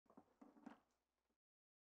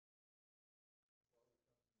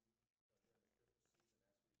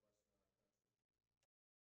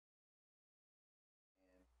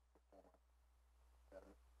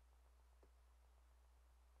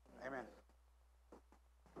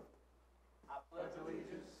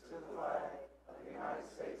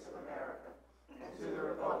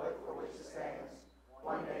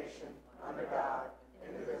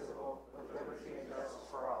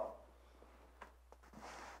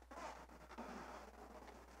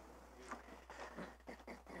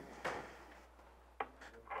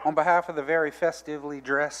On behalf of the very festively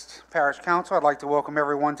dressed Parish Council, I'd like to welcome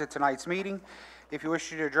everyone to tonight's meeting. If you wish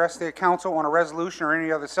to address the council on a resolution or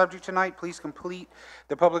any other subject tonight, please complete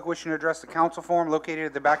the public wishing to address the council form located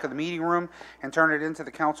at the back of the meeting room and turn it into the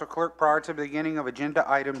council clerk prior to the beginning of agenda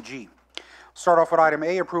item G. Start off with item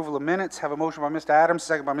A, approval of minutes. Have a motion by Mr. Adams,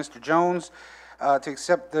 second by Mr. Jones, to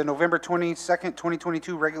accept the November 22nd,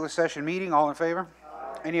 2022 regular session meeting. All in favor?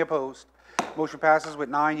 Aye. Any opposed? Motion passes with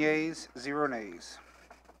 9 yeas, 0 nays.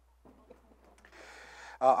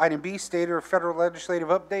 Item B, state or federal legislative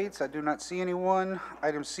updates. I do not see anyone.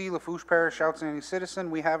 Item C, Lafourche Parish Outstanding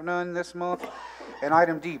Citizen. We have none this month. And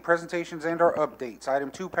item D, presentations and or updates.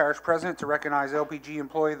 Item 2, Parish President to recognize LPG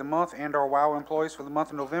Employee of the Month and or WOW employees for the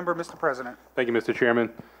month of November. Mr. President. Thank you, Mr.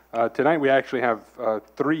 Chairman. Tonight we actually have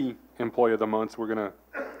 3 Employee of the Months. We're going to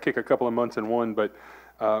kick a couple of months in one, but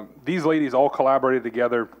these ladies all collaborated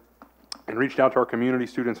together and reached out to our community,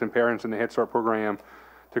 students and parents in the Head Start program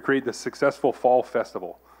to create the successful Fall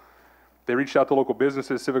Festival. They reached out to local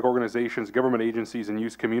businesses, civic organizations, government agencies, and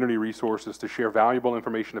used community resources to share valuable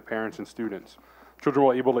information to parents and students. Children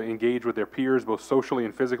were able to engage with their peers both socially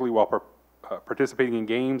and physically while participating in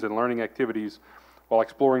games and learning activities while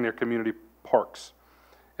exploring their community parks.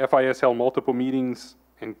 FIS held multiple meetings,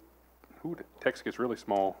 and the text gets really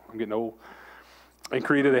small, I'm getting old, and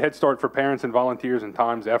created a Head Start for parents and volunteers and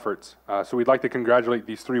Time's efforts. So we'd like to congratulate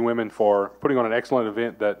these 3 women for putting on an excellent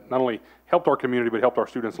event that not only helped our community, but helped our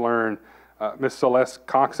students learn. Ms. Celeste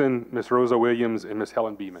Coxon, Ms. Rosa Williams, and Ms.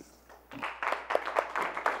 Helen Beeman.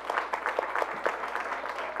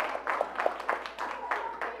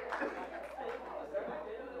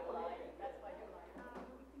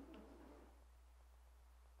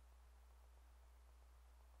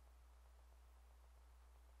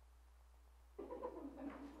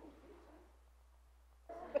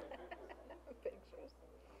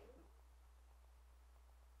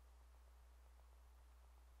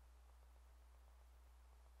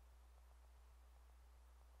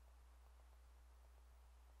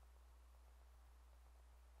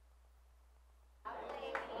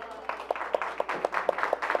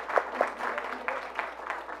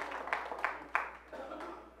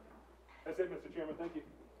 That's it, Mr. Chairman. Thank you.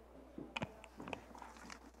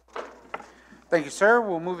 Thank you, sir.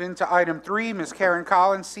 We'll move into item 3. Ms. Karen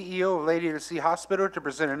Collins, CEO of Lady of the Sea Hospital, to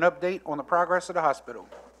present an update on the progress of the hospital.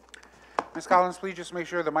 Ms. Collins, please just make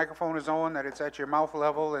sure the microphone is on, that it's at your mouth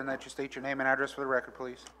level, and that you state your name and address for the record,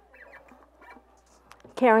 please.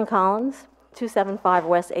 Karen Collins, 275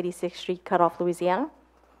 West 86th Street, Cutoff, Louisiana.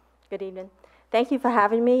 Good evening. Thank you for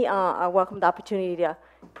having me. I welcome the opportunity to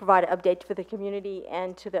provide an update for the community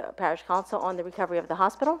and to the Parish Council on the recovery of the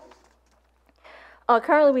hospital.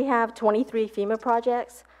 Currently, we have 23 FEMA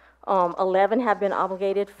projects. 11 have been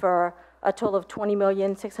obligated for a total of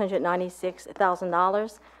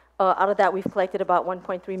 $20,696,000. Out of that, we've collected about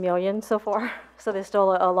 $1.3 million so far, so there's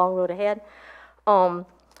still a long road ahead.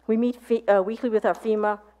 We meet weekly with our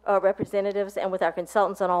FEMA representatives and with our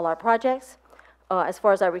consultants on all our projects. As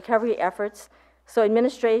far as our recovery efforts, so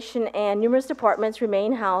administration and numerous departments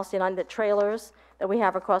remain housed in on the trailers that we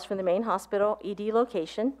have across from the main hospital ED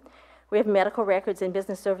location. We have medical records and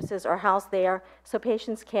business services are housed there, so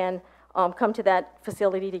patients can come to that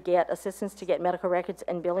facility to get assistance to get medical records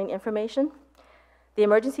and billing information. The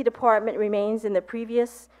emergency department remains in the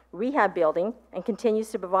previous rehab building and continues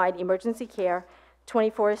to provide emergency care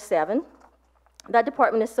 24/7. That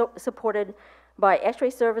department is supported by X-ray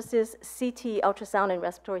services, CT, ultrasound, and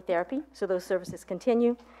respiratory therapy, so those services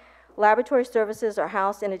continue. Laboratory services are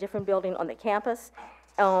housed in a different building on the campus,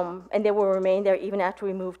 and they will remain there even after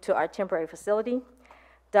we move to our temporary facility.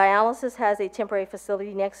 Dialysis has a temporary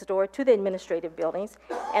facility next door to the administrative buildings,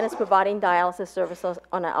 and is providing dialysis services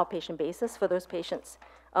on an outpatient basis for those patients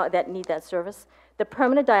that need that service. The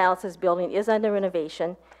permanent dialysis building is under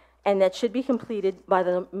renovation, and that should be completed by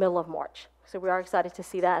the middle of March. So we are excited to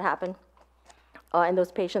see that happen. And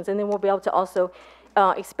those patients, and then we'll be able to also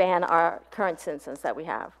expand our current census that we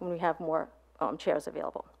have when we have more chairs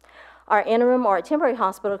available. Our interim or temporary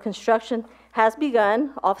hospital construction has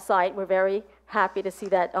begun off-site. We're very happy to see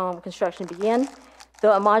that construction begin.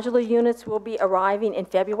 The modular units will be arriving in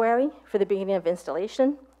February for the beginning of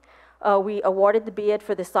installation. We awarded the bid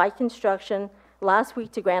for the site construction last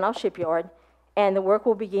week to Grand Isle Shipyard, and the work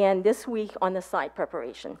will begin this week on the site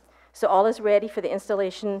preparation. So all is ready for the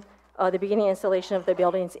installation, the beginning installation of the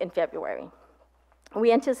buildings in February.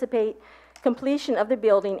 We anticipate completion of the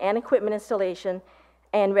building and equipment installation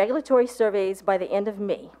and regulatory surveys by the end of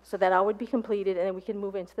May, so that all would be completed and then we can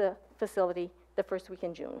move into the facility the first week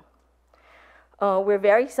in June. We're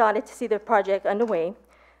very excited to see the project underway.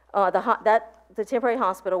 That the temporary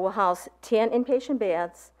hospital will house 10 inpatient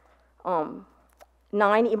beds, 9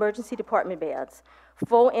 emergency department beds,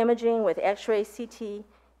 full imaging with X-ray, CT,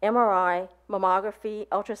 MRI, mammography,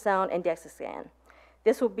 ultrasound, and DEXA scan.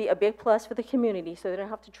 This will be a big plus for the community, so they don't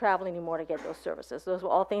have to travel anymore to get those services. Those were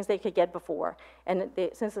all things they could get before, and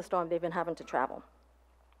since the storm, they've been having to travel.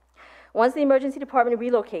 Once the emergency department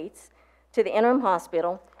relocates to the interim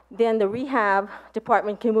hospital, then the rehab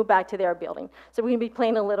department can move back to their building. So we're going to be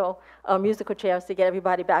playing a little musical chairs to get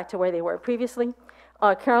everybody back to where they were previously.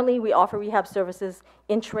 Currently, we offer rehab services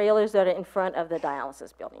in trailers that are in front of the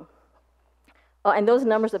dialysis building. And those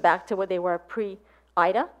numbers are back to what they were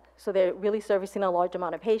pre-IDA, so they're really servicing a large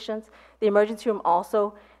amount of patients. The emergency room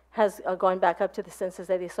also has gone back up to the census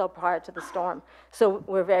that they saw prior to the storm. So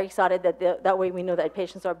we're very excited that that way we know that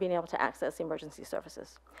patients are being able to access emergency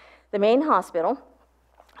services. The main hospital,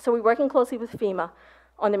 so we're working closely with FEMA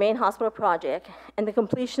on the main hospital project and the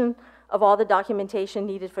completion of all the documentation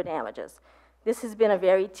needed for damages. This has been a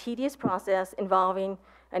very tedious process involving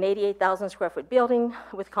an 88,000 square foot building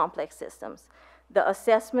with complex systems. The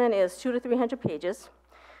assessment is 200 to 300 pages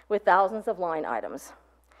with thousands of line items.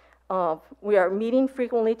 We are meeting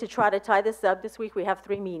frequently to try to tie this up. This week we have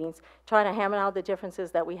 3 meetings, trying to hammer out the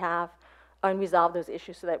differences that we have and resolve those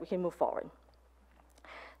issues so that we can move forward.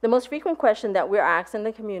 The most frequent question that we're asking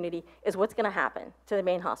the community is what's going to happen to the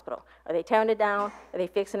main hospital? Are they tearing it down? Are they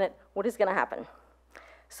fixing it? What is going to happen?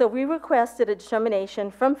 So we requested a determination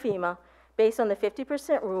from FEMA based on the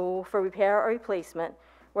 50% rule for repair or replacement,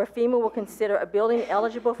 where FEMA will consider a building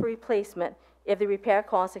eligible for replacement if the repair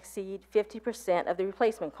costs exceed 50% of the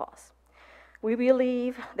replacement costs. We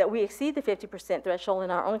believe that we exceed the 50% threshold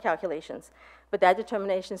in our own calculations, but that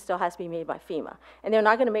determination still has to be made by FEMA. And they're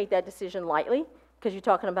not going to make that decision lightly, because you're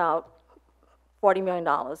talking about $40 million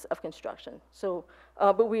of construction. So,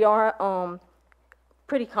 but we are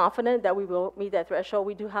pretty confident that we will meet that threshold.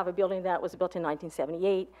 We do have a building that was built in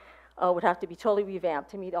 1978, would have to be totally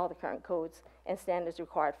revamped to meet all the current codes and standards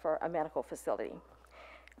required for a medical facility.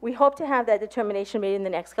 We hope to have that determination made in the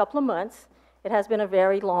next couple of months. It has been a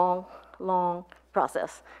very long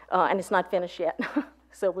process, and it's not finished yet.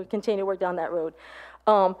 So we continue to work down that road.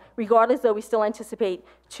 Regardless, though, we still anticipate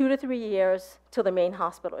 2 to 3 years till the main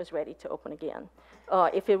hospital is ready to open again.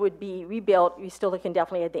 If it would be rebuilt, we're still looking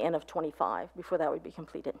definitely at the end of 25 before that would be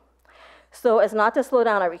completed. So as not to slow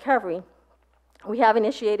down our recovery, we have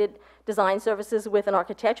initiated design services with an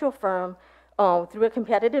architectural firm through a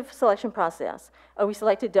competitive selection process. We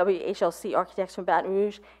selected WHLC architects from Baton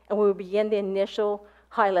Rouge, and we will begin the initial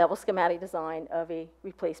high-level schematic design of a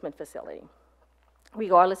replacement facility.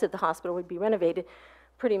 Regardless if the hospital would be renovated,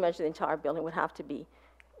 pretty much the entire building would have to be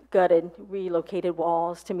gutted, relocated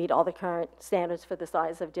walls to meet all the current standards for the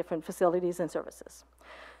size of different facilities and services.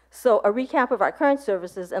 So a recap of our current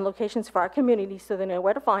services and locations for our community so they know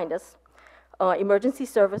where to find us. Emergency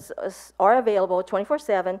services are available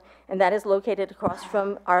 24/7, and that is located across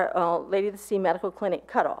from our Lady of the Sea Medical Clinic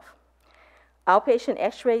cutoff. Outpatient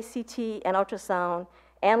X-ray, CT, and ultrasound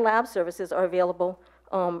and lab services are available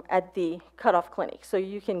at the cutoff clinic. So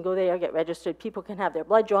you can go there, get registered. People can have their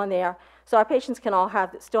blood drawn there. So our patients can all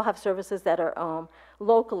still have services that are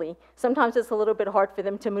locally. Sometimes it's a little bit hard for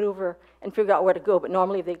them to maneuver and figure out where to go, but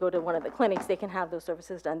normally if they go to one of the clinics, they can have those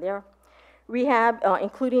services done there. Rehab,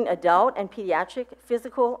 including adult and pediatric,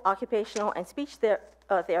 physical, occupational, and speech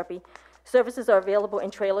therapy, services are available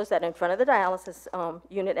in trailers that are in front of the dialysis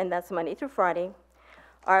unit, and that's Monday through Friday.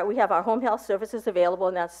 We have our home health services available,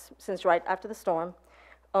 and that's since right after the storm.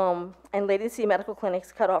 And Lady of the Sea Medical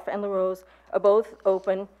Clinics, Cutoff and La Rose, are both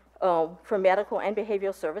open for medical and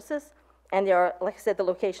behavioral services. And they are, like I said, the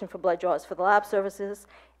location for blood draws for the lab services.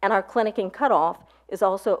 And our clinic in Cutoff is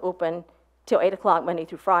also open till 8 o'clock Monday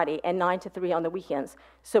through Friday and 9 to 3 on the weekends,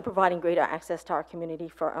 so providing greater access to our community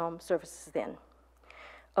for services then.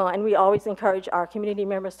 And we always encourage our community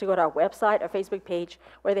members to go to our website, our Facebook page,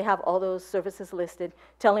 where they have all those services listed,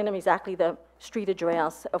 telling them exactly the street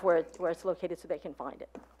address of where it's located so they can find it.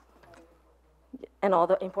 And all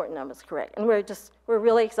the important numbers, correct. And we're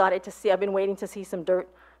really excited to see, I've been waiting to see some dirt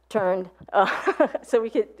turned so we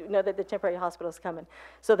could know that the temporary hospital is coming.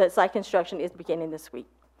 So that site construction is beginning this week,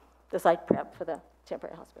 the site prep for the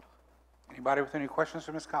temporary hospital. Anybody with any questions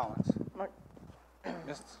for Ms. Collins?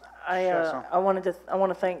 I want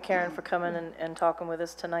to thank Karen for coming and talking with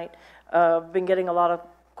us tonight. Been getting a lot of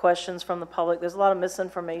questions from the public. There's a lot of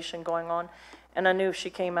misinformation going on, and I knew if she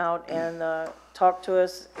came out and talked to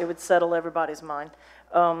us, it would settle everybody's mind.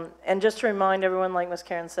 And just to remind everyone, like Ms.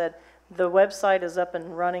 Karen said, the website is up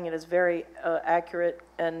and running. It is very accurate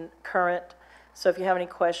and current. So if you have any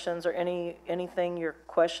questions or anything you're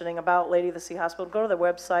questioning about Lady of the Sea Hospital, go to the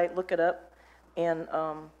website, look it up. And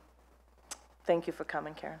thank you for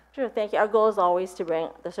coming, Karen. Sure, thank you. Our goal is always to bring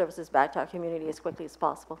the services back to our community as quickly as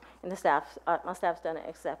possible. And the staff, my staff's done an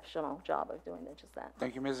exceptional job of doing just that.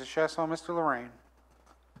 Thank you, Mrs. Chesson. Mr. Lorraine.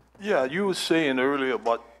 Yeah, you were saying earlier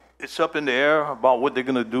about it's up in the air about what they're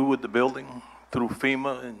gonna do with the building through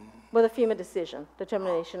FEMA and, Well, the FEMA decision,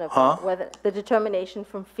 determination of Huh? whether, the determination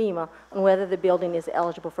from FEMA on whether the building is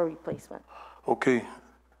eligible for replacement. okay,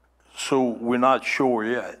 so we're not sure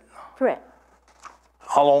yet. Correct.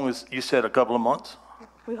 How long is, you said a couple of months?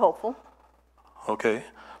 We're hopeful. Okay.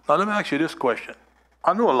 Now, let me ask you this question.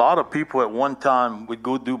 I know a lot of people at one time would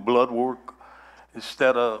go do blood work.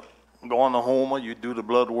 Instead of going to Homer, you do the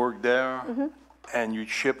blood work there, and you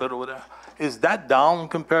ship it over there. Is that down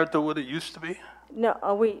compared to what it used to be? No,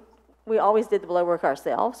 we always did the blood work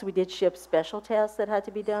ourselves. We did ship special tests that had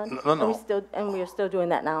to be done. No, And we are still doing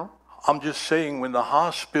that now. I'm just saying, when the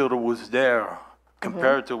hospital was there,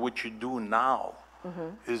 compared to what you do now,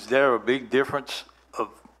 is there a big difference of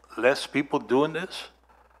less people doing this?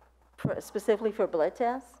 Specifically for blood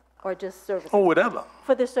tests or just services? Or whatever.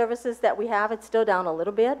 For the services that we have, it's still down a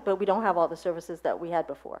little bit, but we don't have all the services that we had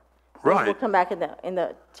before. Those will Right. come back in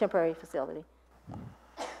the temporary facility.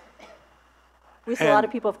 We see a lot of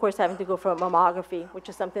And- people, of course, having to go for mammography, which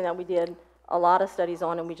is something that we did a lot of studies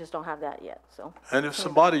on, and we just don't have that yet, so. And if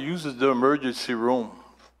somebody uses the emergency room,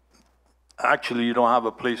 actually you don't have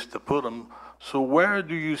a place to put them. So where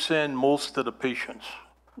do you send most of the patients?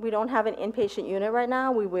 We don't have an inpatient unit right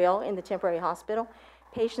now. We will in the temporary hospital.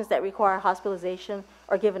 Patients that require hospitalization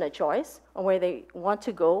are given a choice on where they want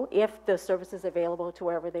to go, if the service is available to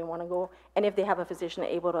wherever they want to go, and if they have a physician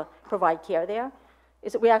able to provide care there.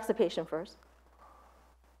 We ask the patient first.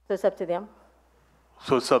 So it's up to them,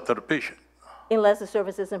 So it's up to the patient. unless the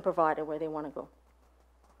service isn't provided where they want to go.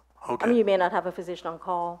 I mean, Okay. you may not have a physician on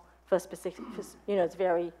call for a specific, it's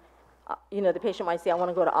very, the patient might say, I want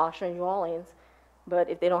to go to Oshner in New Orleans, but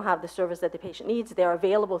if they don't have the service that the patient needs, they're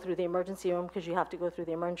available through the emergency room, because you have to go through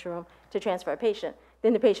the emergency room to transfer a patient,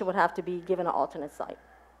 then the patient would have to be given an alternate site.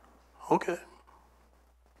 Okay.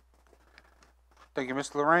 Thank you,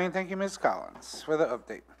 Mr. Lorraine. Thank you, Ms. Collins, for the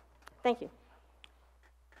update. Thank you.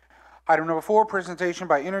 Item number 4, presentation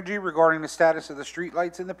by Energy regarding the status of the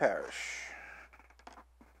streetlights in the parish.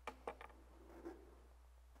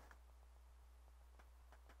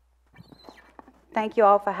 Thank you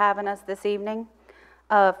all for having us this evening.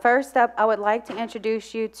 First up, I would like to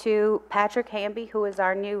introduce you to Patrick Hamby, who is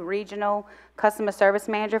our new Regional Customer Service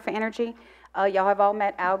Manager for Energy. Y'all have all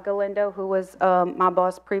met Al Galindo, who was my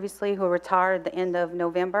boss previously, who retired at the end of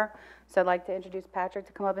November. So I'd like to introduce Patrick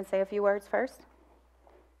to come up and say a few words first.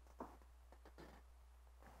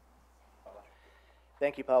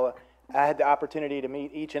 Thank you, Paula. I had the opportunity to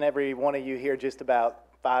meet each and every one of you here just about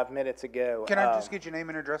 5 minutes ago. Can I just get your name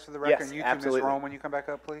and address for the record? yes, And you too, absolutely. Ms. Rome, when you come back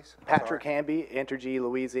up, please? I'm Patrick sorry. Hamby, Entergy,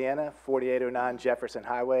 Louisiana, 4809 Jefferson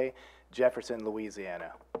Highway, Jefferson,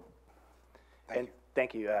 Louisiana. Thank you.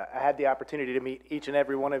 Thank you. I had the opportunity to meet each and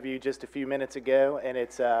every one of you just a few minutes ago, and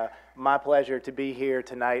it's my pleasure to be here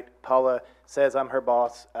tonight. Paula says I'm her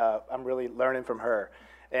boss. I'm really learning from her.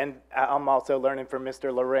 And I'm also learning from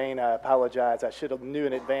Mr. Lorraine. I apologize. I should have knew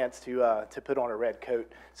in advance to put on a red coat.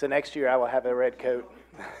 So next year I will have a red coat.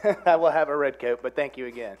 I will have a red coat, but thank you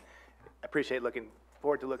again. I appreciate looking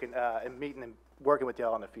forward to looking and meeting and working with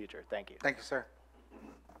y'all in the future. Thank you. Thank you, sir.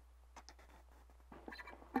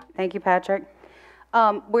 Thank you, Patrick.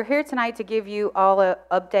 We're here tonight to give you all an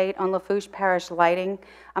update on Lafourche Parish lighting.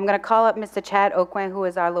 I'm going to call up Mr. Chad Oquin, who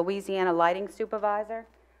is our Louisiana lighting supervisor.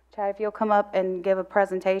 Chad, if you'll come up and give a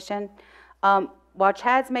presentation. While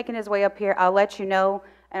Chad's making his way up here, I'll let you know,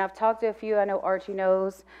 and I've talked to a few, I know Archie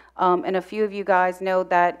knows, and a few of you guys know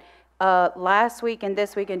that last week and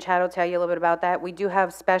this week, and Chad will tell you a little bit about that, we do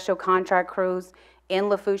have special contract crews in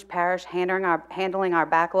Lafourche Parish handling our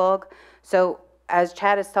backlog. So as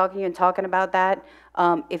Chad is talking and talking about that,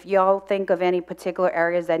 if y'all think of any particular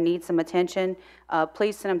areas that need some attention,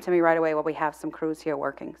 please send them to me right away while we have some crews here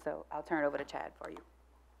working. So I'll turn it over to Chad for you.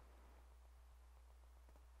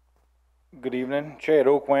 Good evening, Chad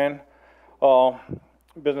Oquin.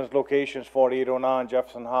 Business locations 4809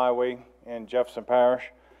 Jefferson Highway in Jefferson Parish.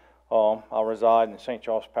 I reside in St.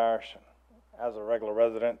 Charles Parish as a regular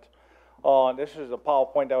resident. This is a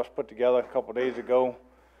PowerPoint that was put together a couple days ago.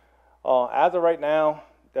 As of right now,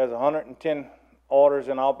 there's 110 orders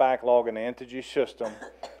in our backlog in the Entergy system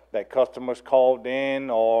that customers called in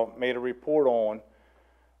or made a report on.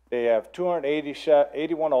 They have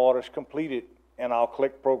 281 orders completed in our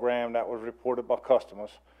CLIck program that was reported by customers.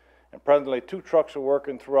 And presently, 2 trucks are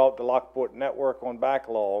working throughout the Lockport network on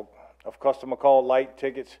backlog of customer call light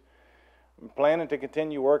tickets I'm planning to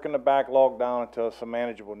continue working the backlog down until it's a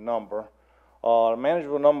manageable number. The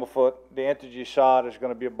manageable number for the energy side is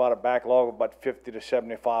gonna be about a backlog of about 50 to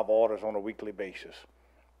 75 orders on a weekly basis.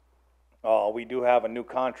 We do have a new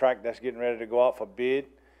contract that's getting ready to go out for bid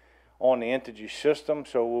on the energy system,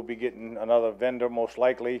 so we'll be getting another vendor most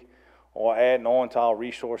likely, or adding on to our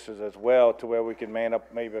resources as well, to where we can man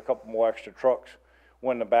up maybe a couple more extra trucks.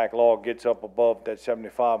 When the backlog gets up above that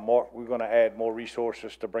 75 mark, we're gonna add more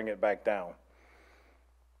resources to bring it back down.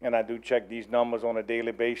 And I do check these numbers on a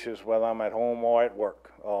daily basis, whether I'm at home or at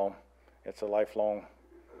work. It's a lifelong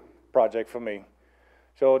project for me.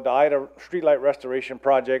 So the Ida Streetlight Restoration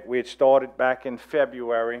Project, we had started back in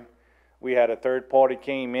February. We had a third party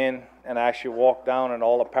came in and actually walked down in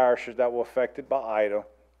all the parishes that were affected by Ida,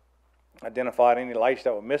 identified any lights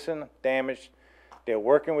that were missing, damaged, they're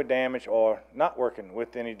working with damage or not working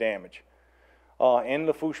with any damage. In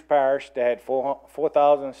Lafourche Parish, they had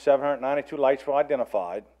 4,792 lights were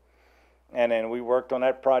identified. And then we worked on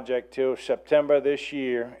that project till September this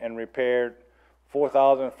year and repaired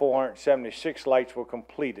 4,476 lights were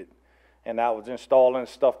completed. And that was installing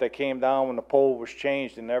stuff that came down when the pole was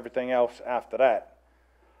changed and everything else after that.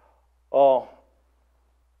 On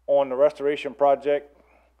the restoration project,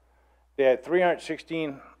 they had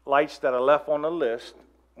 316 lights that are left on the list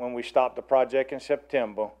when we stopped the project in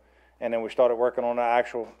September, and then we started working on the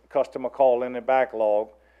actual customer call in and backlog.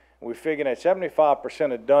 We figured at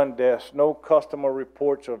 75% are done, there's no customer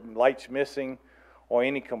reports of lights missing or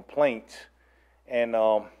any complaints. And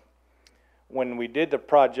when we did the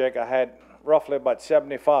project, I had roughly about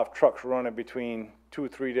 75 trucks running between 2 or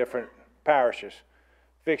 3 different parishes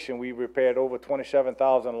fixing. We repaired over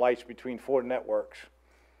 27,000 lights between 4 networks,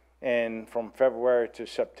 and from February to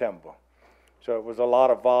September. So it was a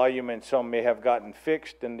lot of volume, and some may have gotten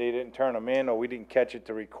fixed and they didn't turn them in, or we didn't catch it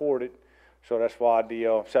to record it. So that's why the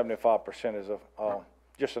 75% is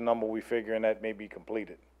just a number we figure, and that may be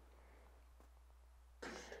completed.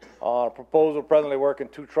 Proposal presently working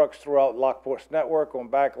 2 trucks throughout Lafourche network on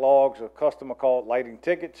backlogs of customer called lighting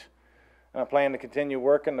tickets. And I plan to continue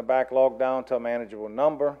working the backlog down to a manageable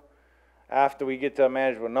number. After we get to a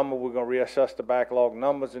manageable number, we're going to reassess the backlog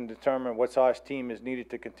numbers and determine what size team is needed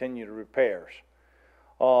to continue the repairs.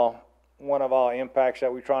 One of our impacts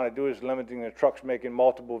that we're trying to do is limiting the trucks making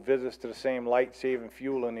multiple visits to the same light, saving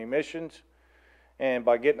fuel and emissions. And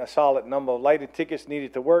by getting a solid number of lighting tickets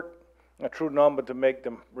needed to work, a true number to make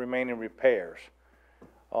the remaining repairs.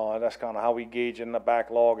 That's kind of how we gauge in the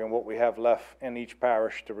backlog and what we have left in each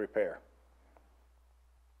parish to repair.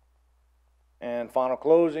 And final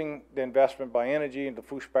closing, the investment by Energy in the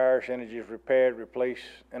Lafourche Parish. Energy is repaired, replaced,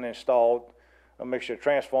 and installed a mixture of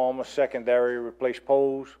transformers, secondary, replaced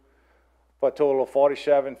poles, for a total of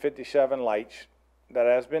 4757 lights that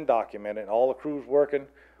has been documented. All the crews working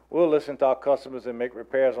will listen to our customers and make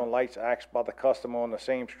repairs on lights asked by the customer on the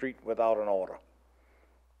same street without an order.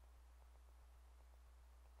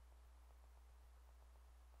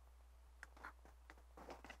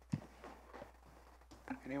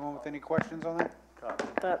 Anyone with any questions on that?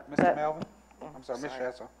 That, Mr. Melvin? I'm sorry, Mr.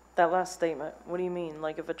 Hassel. that last statement, what do you mean?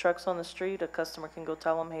 Like if a truck's on the street, a customer can go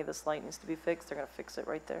tell them, hey, this light needs to be fixed, they're gonna fix it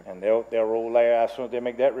right there? And they'll roll there, as soon as they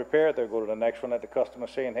make that repair, they'll go to the next one that the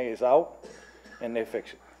customer's saying, hey, it's out, and they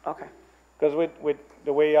fix it. Okay, Because with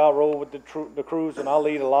the way I roll with the crews, and I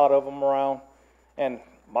lead a lot of them around, and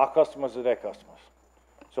my customers are their customers.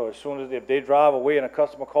 So as soon as, if they drive away and a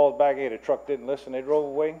customer calls back, hey, the truck didn't listen, they drove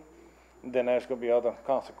away, then there's gonna be other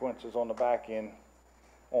consequences on the back end,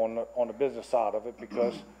 on the business side of it,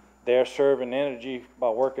 because they're serving energy by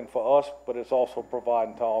working for us, but it's also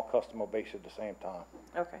providing to our customer base at the same time.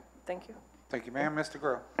 okay, thank you. Thank you, ma'am. Mr.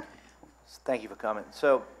 Grow. Thank you for coming.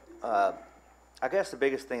 So, I guess the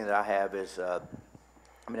biggest thing that I have is, I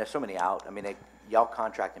mean, there's so many out. I mean, y'all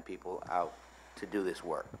contracting people out to do this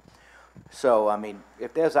work. So, I mean,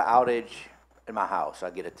 if there's an outage in my house,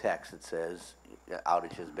 I get a text that says,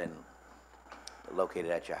 outage has been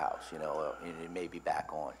located at your house, you know, and it may be back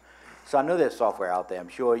on. So I know there's software out there. I'm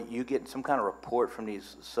sure you get some kind of report from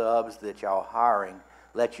these subs that y'all hiring,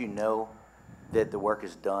 let you know that the work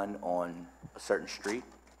is done on a certain street,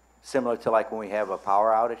 similar to like when we have a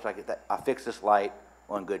power outage, like I fixed this light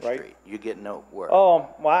on Good Right. Street. You get no work.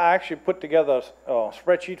 Well, I actually put together a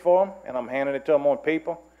spreadsheet for them, and I'm handing it to them on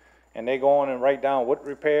paper, and they go on and write down what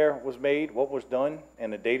repair was made, what was done,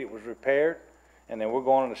 and the date it was repaired, and then we're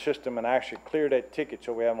going on the system and actually clear that ticket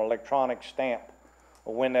so we have an electronic stamp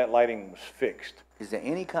of when that lighting was fixed. Is there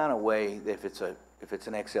any kind of way that if it's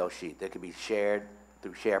an Excel sheet that could be shared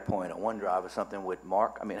through SharePoint or OneDrive or something with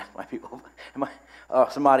Mark? I mean, it might be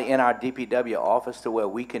somebody in our DPW office to where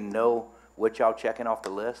we can know what y'all checking off the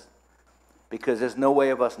list? because there's no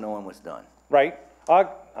way of us knowing what's done. Right. I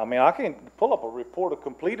mean, I can pull up a report of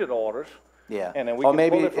completed orders. Yeah. And then we Or can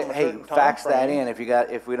maybe, pull it from a hey, certain time fax that frame.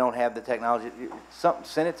 in if we don't have the technology.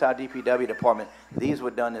 Send it to our DPW department. These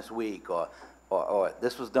were done this week, or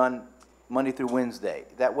this was done Monday through Wednesday.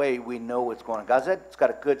 That way we know what's going on. Gazette's got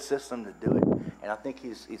a good system to do it, and I think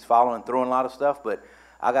he's following through on a lot of stuff, but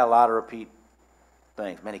I got a lot of repeat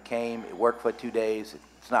things. Man, he came, it worked for 2 days,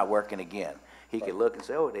 it's not working again. He could look and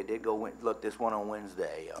say, oh, they did go look this one on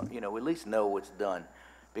Wednesday. You know, at least know what's done.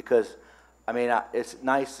 Because, I mean, it's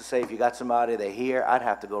nice to say if you got somebody they hear, I'd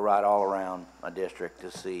have to go right all around my district to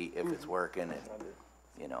see if it's working and,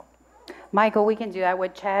 you know. Michael, we can do that.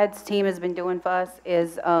 What Chad's team has been doing for us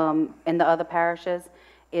is, in the other parishes,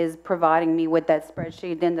 is providing me with that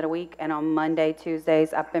spreadsheet at the end of the week. And on Monday,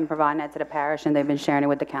 Tuesdays, I've been providing that to the parish, and they've been sharing it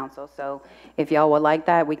with the council. So if y'all would like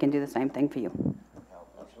that, we can do the same thing for you.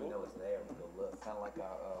 Once we know it's there, we go look, kind of like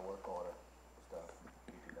our work order stuff.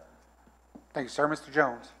 Thank you, sir. Mr.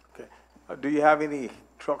 Jones? Okay. Do you have any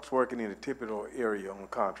trucks working in the typical area on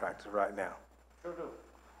contractors right now? Sure do.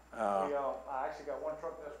 I actually got one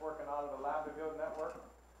truck that's working out of the Lafourche network,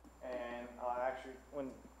 and actually,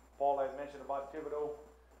 when Paul had mentioned about Thibodeau,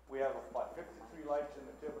 we have about 53 lights in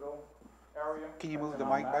the Thibodeau area. Can you move the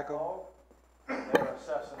mic back over? They're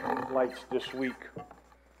assessing those lights this week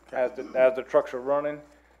as the trucks are running.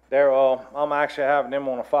 They're I'm actually having them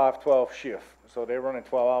on a 5/12 shift, so they're running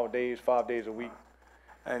 12-hour days, 5 days a week.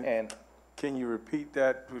 And can you repeat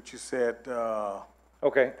that, what you said?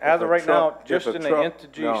 Okay, as of right now, just in the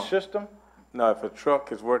Entergy no. system. No, if a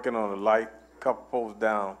truck is working on a light, couple poles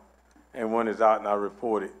down, and one is out and I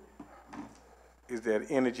report it, is that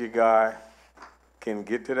energy guy can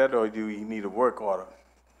get to that, or do you need a work order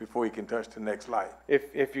before he can touch the next light?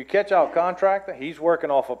 If you catch our contractor, he's working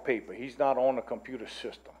off of paper. He's not on the computer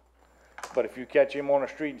system. But if you catch him on the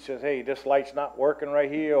street and says, hey, this light's not working right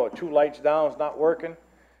here, or 2 lights down is not working,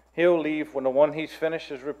 he'll leave when the one he's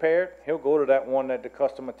finished is repaired. He'll go to that one that the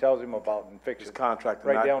customer tells him about and fix It's it. contractor,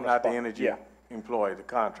 right there on not the spot. energy Yeah. employee, the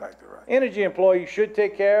contractor, right? Energy employees should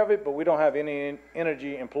take care of it, but we don't have any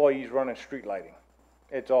energy employees running street lighting.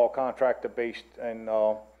 It's all contractor-based and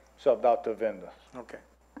subbed out to vendors. Okay.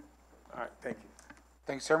 All right, thank you.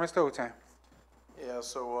 Thank you, sir. Mr. Otan? Yeah,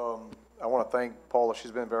 so I want to thank Paula.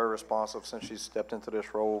 She's been very responsive since she stepped into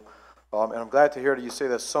this role. And I'm glad to hear that you say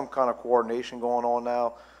there's some kind of coordination going on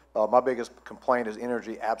now. My biggest complaint is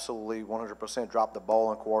Energy absolutely 100% dropped the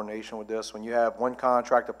ball in coordination with this. When you have one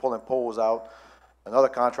contractor pulling poles out, another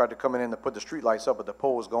contractor coming in to put the street lights up, but the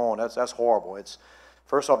pole is gone, that's horrible. It's,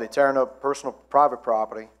 first off, they're tearing up personal private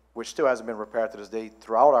property, which still hasn't been repaired to this day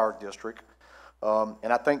throughout our district.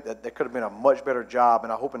 And I think that there could have been a much better job,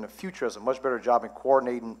 and I hope in the future there's a much better job in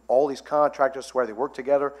coordinating all these contractors where they work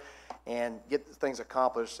together and get things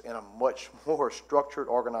accomplished in a much more structured,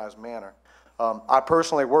 organized manner. I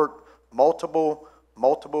personally worked multiple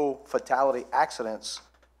fatality accidents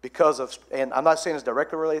because of, and I'm not saying it's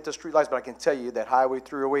directly related to streetlights, but I can tell you that Highway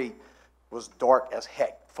 308 was dark as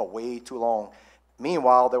heck for way too long.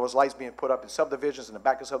 Meanwhile, there was lights being put up in subdivisions, in the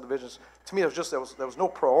back of subdivisions. To me, it was just, there was no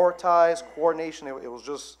prioritized coordination. It was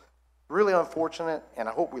just really unfortunate, and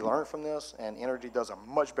I hope we learn from this, and Energy does a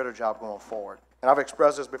much better job going forward. And I've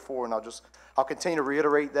expressed this before, and I'll continue to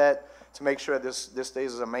reiterate that to make sure this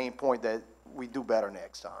stays as a main point that we do better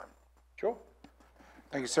next time. Sure.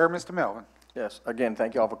 Thank you, sir. Mr. Melvin? Yes, again,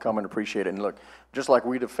 thank you all for coming, appreciate it. And look, just like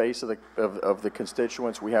we the face of the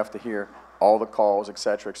constituents, we have to hear all the calls, et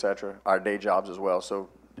cetera, our day jobs as well. So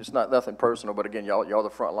it's not nothing personal, but again, y'all the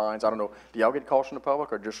front lines. I don't know, do y'all get calls from the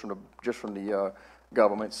public or just from the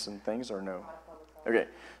governments and things, or no? Okay,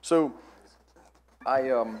 so I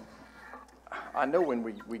know when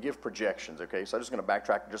we give projections, okay, so I'm just going to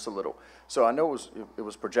backtrack just a little. So I know it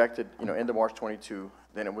was projected, end of March 22,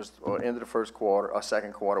 then it was end of the first quarter,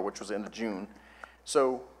 second quarter, which was end of June.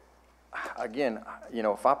 So again,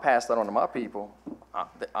 if I pass that on to my people,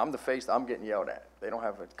 I'm the face, I'm getting yelled at. They don't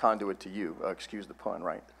have a conduit to you, excuse the pun,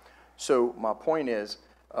 right? So my point is,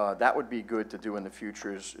 that would be good to do in the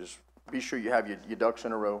future is be sure you have your ducks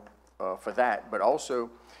in a row for that, but also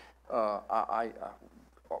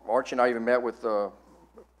Archie and I even met with,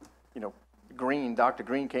 Green. Dr.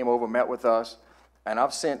 Green came over, met with us, and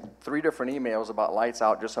I've sent 3 different emails about lights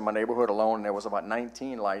out just in my neighborhood alone, and there was about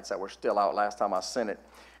 19 lights that were still out last time I sent it.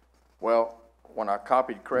 Well, when I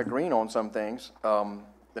copied Craig Green on some things,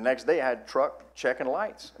 the next day I had a truck checking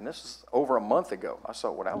lights, and this is over a month ago. I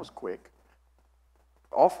saw, well, that was quick.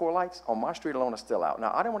 All 4 lights on my street alone are still out.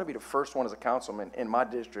 Now, I didn't want to be the first one as a councilman in my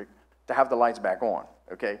district to have the lights back on,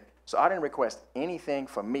 okay? So I didn't request anything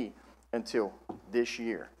from me until this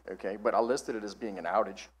year, okay? But I listed it as being an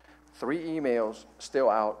outage. 3 emails still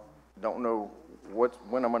out, don't know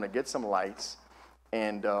when I'm gonna get some lights.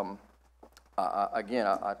 And, again,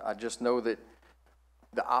 I just know that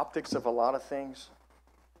the optics of a lot of things,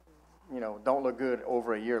 you know, don't look good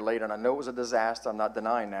over a year later. And I know it was a disaster, I'm not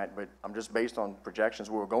denying that, but I'm just based on projections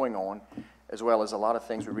we were going on, as well as a lot of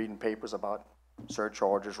things we read in papers about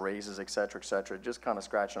surcharges, raises, et cetera, just kind of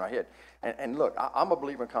scratching our head. And look, I'm a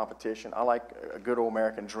believer in competition. I like a good old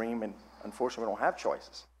American dream, and unfortunately we don't have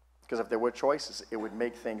choices. Because if there were choices, it would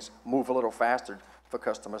make things move a little faster for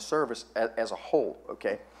customer service as a whole,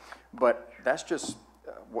 okay? But that's just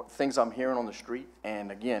what things I'm hearing on the street.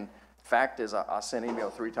 And again, fact is, I sent email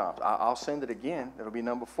 3 times. I'll send it again. It'll be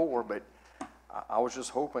number 4. But I was just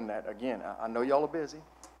hoping that, again, I know y'all are busy.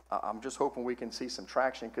 I'm just hoping we can see some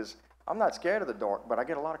traction, because I'm not scared of the dark, but I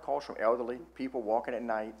get a lot of calls from elderly people walking at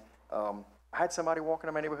night. I had somebody walking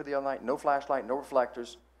in my neighborhood the other night, no flashlight, no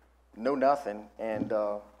reflectors, no nothing, and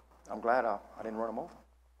I'm glad I didn't run them over,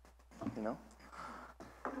 you know?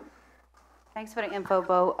 Thanks for the info,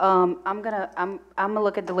 Bo. I'm gonna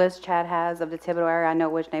look at the list Chad has of the Thibodeau area. I know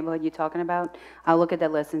which neighborhood you're talking about. I'll look at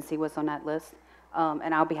that list and see what's on that list.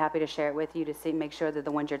 And I'll be happy to share it with you to make sure that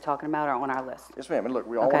the ones you're talking about are on our list. Yes, ma'am, and look,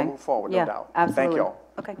 we all want to move forward, no Yeah, doubt. absolutely. Thank y'all.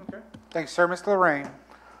 Okay. Thanks, sir. Mr. Lorraine.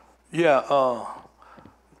 Yeah,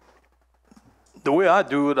 the way I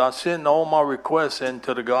do it, I send all my requests in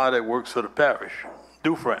to the guy that works for the parish,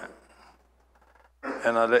 Dufresne.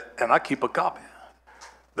 And I keep a copy.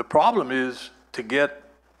 The problem is to get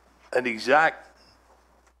an exact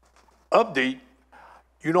update.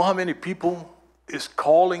 You know how many people is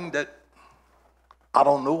calling that I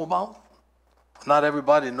don't know about? Not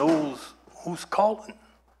everybody knows who's calling.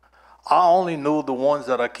 I only know the ones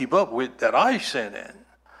that I keep up with that I send in.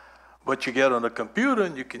 But you get on the computer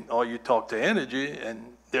and you talk to Energy,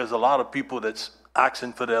 and there's a lot of people that's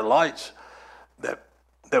asking for their lights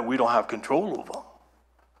that we don't have control over.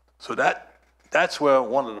 So that's where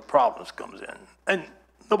one of the problems comes in. And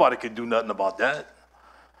nobody can do nothing about that.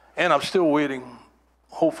 And I'm still waiting.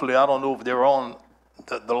 Hopefully, I don't know if they're on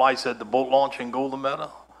the lights at the boat launch in Golden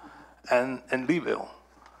Meadow and Leeville.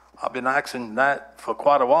 I've been asking that for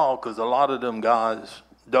quite a while, because a lot of them guys,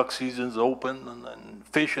 duck season's open and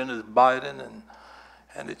fishing is biting,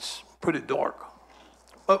 and it's pretty dark.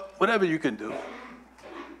 But whatever you can do.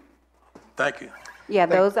 Thank you. Yeah,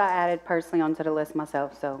 those I added personally onto the list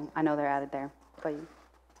myself, so I know they're added there for you.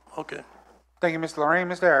 Okay. Thank you, Mr. Lorraine.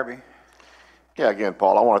 Mr. Araby. Yeah, again,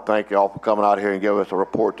 Paul, I want to thank you all for coming out here and giving us a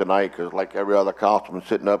report tonight, because like every other councilman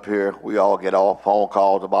sitting up here, we all get all phone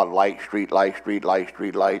calls about street lights.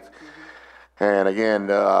 And again,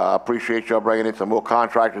 I appreciate y'all bringing in some more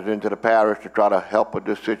contractors into the parish to try to help with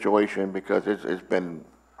this situation, because it's been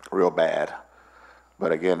real bad.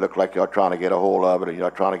 But again, look like y'all trying to get a hold of it, and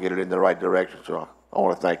y'all trying to get it in the right direction, so I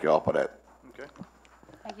want to thank y'all for that. Okay.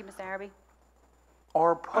 Thank you, Mr. Araby.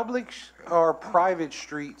 Are public or private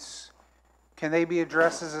streets, can they be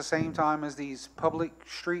addressed at the same time as these public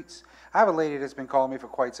streets? I have a lady that's been calling me for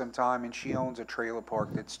quite some time, and she owns a trailer park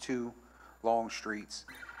that's 2 long streets.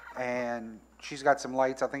 And she's got some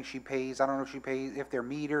lights. I think she pays, I don't know if she pays, if they're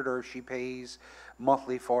metered or if she pays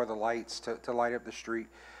monthly for the lights to light up the street.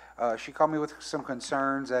 She called me with some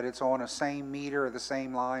concerns that it's on the same meter or the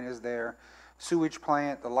same line as their sewage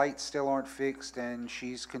plant. The lights still aren't fixed, and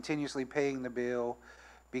she's continuously paying the bill,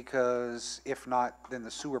 because if not, then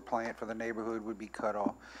the sewer plant for the neighborhood would be cut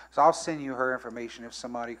off. So I'll send you her information if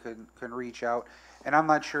somebody can reach out. And I'm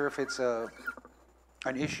not sure if it's an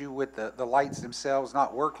issue with the lights themselves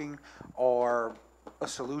not working, or a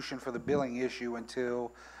solution for the billing issue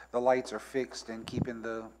until the lights are fixed and keeping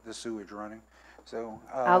the sewage running. So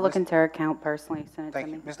I'll look into her account personally, send it to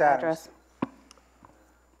me. Thank you. Mr. Adams. Address.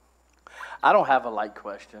 I don't have a light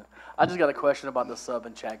question. I just got a question about the sub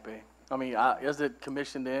in Chack Bay. I mean, is it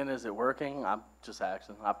commissioned in? Is it working? I'm just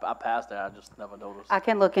asking. I passed it. I just never noticed. I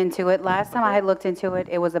can look into it. Last time I had looked into it,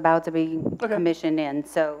 it was about to be commissioned in,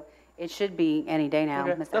 so it should be any day now,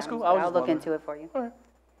 Okay, Ms. that's Adams, cool. but I was I'll just look wondering. into it for you. All right.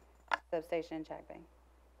 Substation in Chack Bay.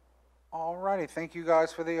 All righty. Thank you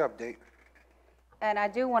guys for the update. And I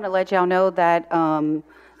do want to let y'all know that,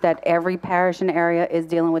 that every parish in the area is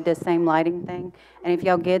dealing with this same lighting thing. And if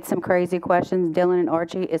y'all get some crazy questions, Dylan and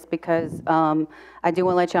Archie, it's because, I do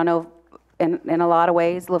want to let y'all know, in a lot of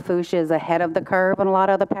ways, Lafourche is ahead of the curve in a lot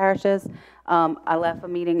of other parishes. I left a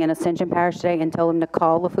meeting in Ascension Parish today and told them to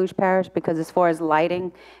call Lafourche Parish, because as far as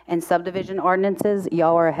lighting and subdivision ordinances,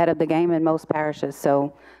 y'all are ahead of the game in most parishes.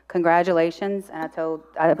 So congratulations, and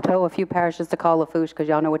I've told a few parishes to call Lafourche, because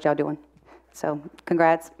y'all know what y'all doing. So,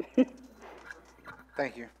 congrats.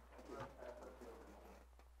 Thank you.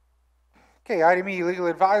 Okay, item E, legal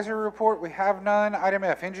advisory report, we have none. Item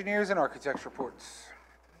F, engineers and architects reports.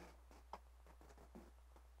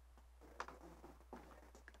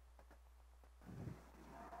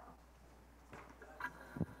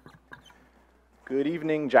 Good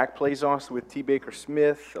evening, Jack Plazos with T. Baker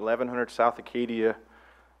Smith, 1100 South Acadia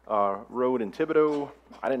Road in Thibodaux.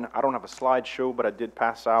 I don't have a slideshow, but I did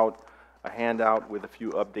pass out a handout with a few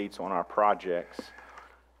updates on our projects.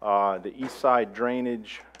 The East Side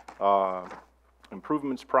Drainage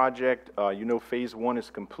Improvements Project, you know, Phase 1 is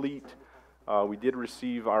complete. We did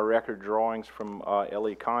receive our record drawings from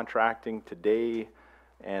LA Contracting today,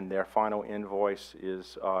 and their final invoice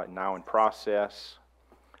is now in process.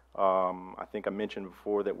 I think I mentioned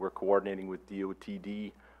before that we're coordinating with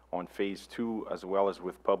DOTD on Phase 2 as well as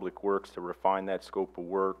with Public Works to refine that scope of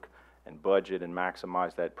work and budget and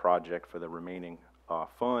maximize that project for the remaining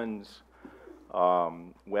funds.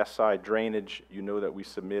 West Side Drainage, you know that we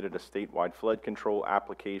submitted a statewide flood control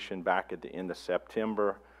application back at the end of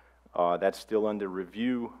September. That's still under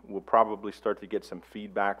review. We'll probably start to get some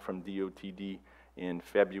feedback from DOTD in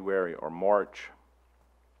February or March.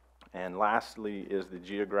 And lastly is the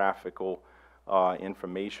Geographical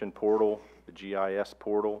Information Portal, the GIS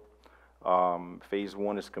portal. Phase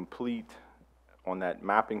 1 is complete on that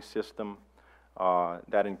mapping system.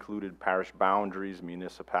 That included parish boundaries,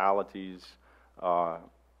 municipalities,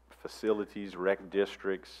 facilities, rec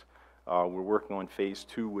districts. We're working on Phase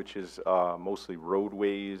 2, which is mostly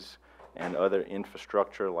roadways and other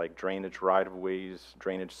infrastructure like drainage right-of-ways,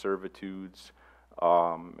 drainage servitudes,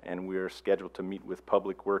 and we're scheduled to meet with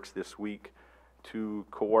Public Works this week to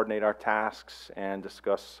coordinate our tasks and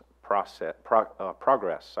discuss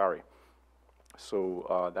progress.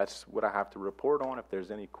 So that's what I have to report on. If there's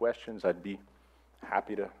any questions, I'd be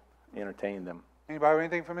happy to entertain them. Anybody have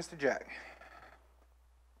anything for Mr. Jack?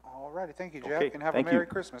 All righty, thank you, Jack, Okay, and have a thank Merry you.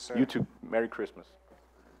 Christmas, sir. You too. Merry Christmas.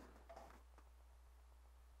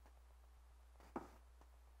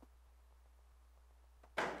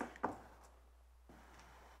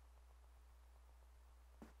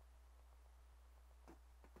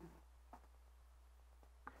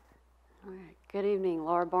 All right. Good evening,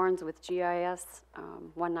 Laura Barnes with GIS,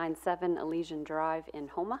 197 Elysian Drive in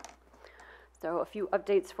Houma. So a few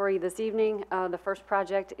updates for you this evening. The first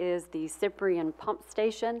project is the Cyprian Pump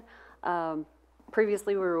Station.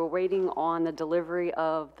 Previously, we were waiting on the delivery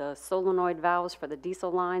of the solenoid valves for the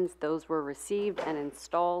diesel lines. Those were received and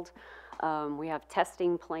installed. We have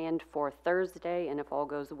testing planned for Thursday, and if all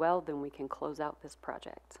goes well, then we can close out this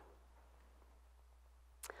project.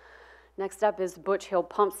 Next up is Butch Hill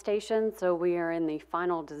Pump Station. So we are in the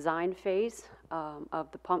final design phase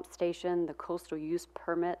of the pump station. The coastal use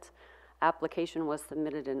permit application was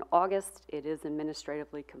submitted in August. It is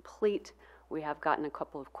administratively complete. We have gotten a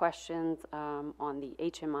couple of questions on the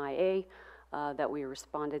HMIA that we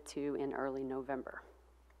responded to in early November.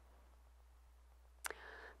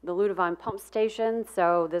 The Ludovine Pump Station,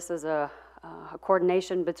 so this is a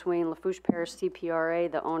coordination between Lafourche Parish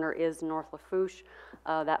CPRA. The owner is North Lafourche.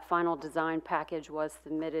 That final design package was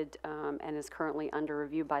submitted and is currently under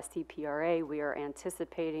review by CPRA. We are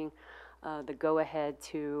anticipating the go-ahead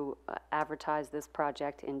to advertise this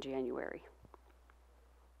project in January.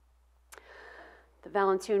 The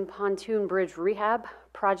Valentine Pontoon Bridge Rehab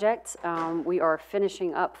Project, we are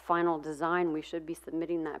finishing up final design. We should be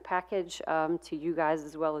submitting that package to you guys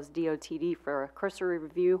as well as DOTD for a cursory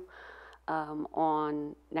review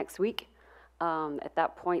on next week. At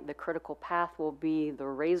that point, the critical path will be the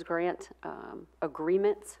RAISE grant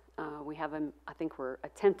agreement. I think we're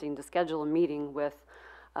attempting to schedule a meeting with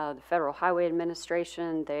the Federal Highway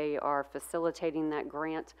Administration. They are facilitating that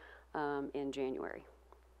grant in January.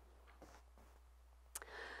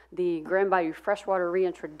 The Grand Bayou Freshwater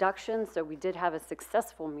Reintroduction, so we did have a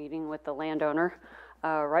successful meeting with the landowner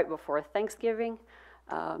right before Thanksgiving.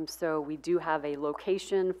 So we do have a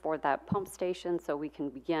location for that pump station so we can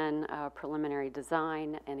begin preliminary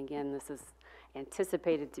design. And again, this is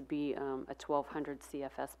anticipated to be a 1200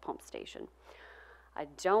 CFS pump station. I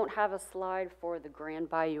don't have a slide for the Grand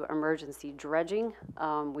Bayou emergency dredging.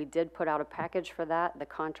 We did put out a package for that. The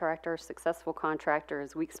contractor, successful contractor,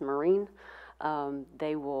 is Weeks Marine.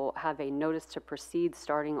 They will have a notice to proceed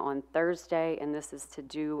starting on Thursday, and this is to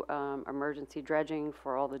do emergency dredging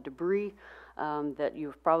for all the debris that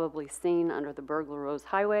you've probably seen under the Burglar Rose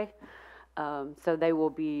Highway. So they will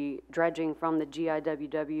be dredging from the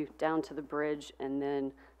GIWW down to the bridge and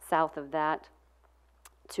then south of that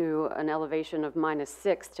to an elevation of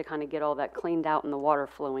 -6 to kind of get all that cleaned out and the water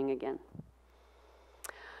flowing again.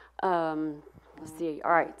 Let's see,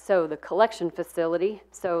 all right, so the collection facility,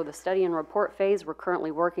 so the study and report phase, we're currently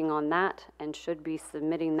working on that and should be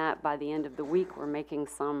submitting that by the end of the week. We're making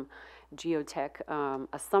some geotech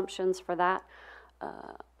assumptions for that.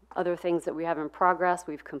 Other things that we have in progress,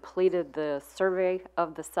 we've completed the survey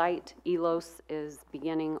of the site. ELOS is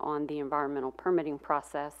beginning on the environmental permitting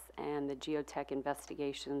process, and the geotech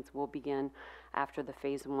investigations will begin after the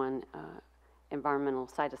phase 1 environmental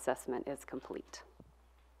site assessment is complete.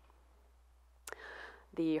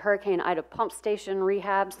 The Hurricane Ida pump station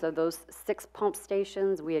rehab, so those 6 pump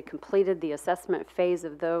stations, we had completed the assessment phase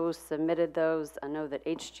of those, submitted those. I know that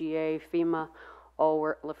HGA, FEMA,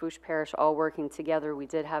 Lafourche Parish, all working together. We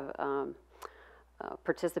did have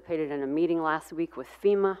participated in a meeting last week with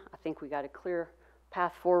FEMA. I think we got a clear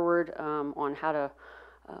path forward on how to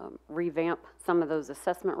revamp some of those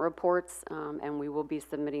assessment reports, and we will be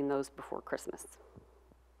submitting those before Christmas.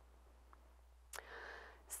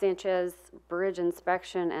 Sanchez Bridge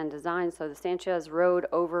inspection and design. So the Sanchez Road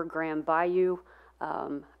over Grand Bayou,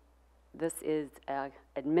 this is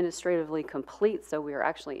administratively complete, so we are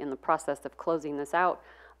actually in the process of closing this out,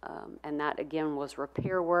 and that again was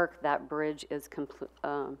repair work. That bridge is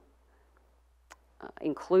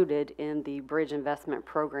included in the bridge investment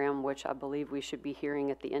program, which I believe we should be hearing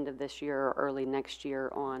at the end of this year or early next year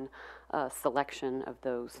on selection of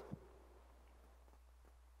those.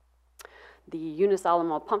 The Eunice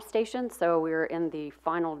Alamo pump station, so we're in the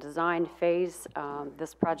final design phase.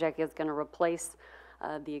 This project is going to replace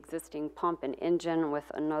the existing pump and engine with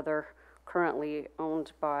another currently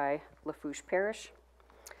owned by Lafourche Parish.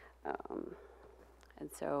 And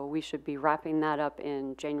so we should be wrapping that up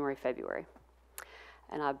in January, February.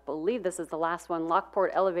 And I believe this is the last one,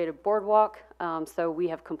 Lockport Elevated Boardwalk. So we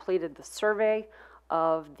have completed the survey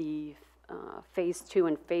of the phase 2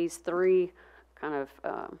 and phase 3 kind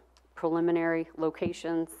of preliminary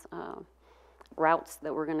locations, routes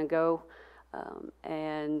that we're going to go,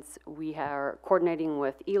 and we are coordinating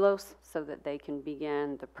with ELOS so that they can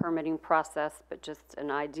begin the permitting process. But just an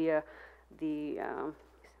idea, let me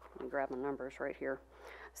grab the numbers right here.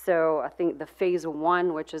 So I think the phase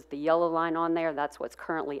 1, which is the yellow line on there, that's what's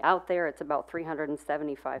currently out there. It's about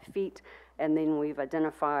 375 feet. And then we've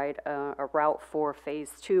identified a route for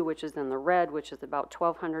phase 2, which is in the red, which is about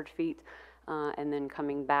 1,200 feet. And then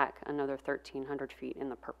coming back another 1,300 feet in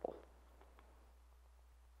the purple.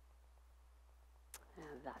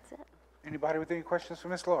 And that's it. Anybody with any questions for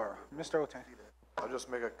Ms. Laura? Mr. Oten. I'll just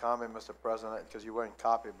make a comment, Mr. President, because you weren't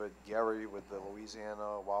copied, but Gary with the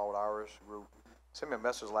Louisiana Wild Irish Group sent me a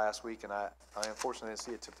message last week, and I unfortunately didn't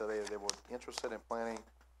see it till today. They were interested in planting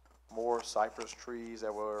more cypress trees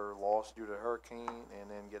that were lost due to hurricane, and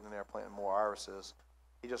then getting in there planting more irises.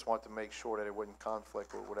 He just wanted to make sure that it wouldn't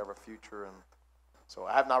conflict with whatever future, and so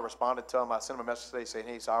I have not responded to him. I sent him a message today saying,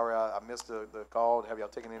 hey, sorry, I missed the call. Have y'all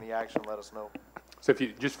taken any action? Let us know. So if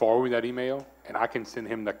you just forward me that email, and I can send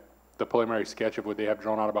him the preliminary sketch of what they have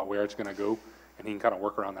drawn out about where it's going to go, and he can kind of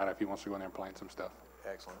work around that if he wants to go in there and plant some stuff.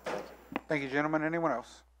 Excellent. Thank you. Thank you, gentlemen. Anyone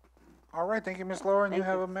else? All right. Thank you, Ms. Laura, and you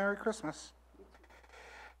have a Merry Christmas.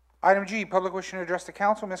 Item G, public wishing to address the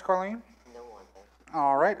council. Ms. Carlene? No one.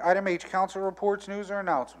 All right. Item H, council reports, news, or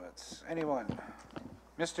announcements. Anyone?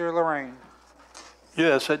 Mr. Lorraine.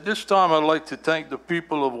 Yes, at this time, I'd like to thank the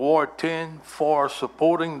people of Ward 10 for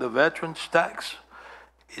supporting the veterans tax.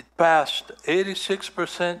 It passed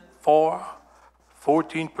 86% for,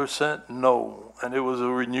 14% no, and it was a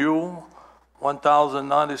renewal,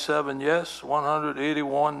 1,097 yes,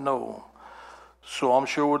 181 no. So I'm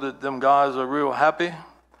sure that them guys are real happy.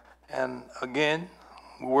 And again,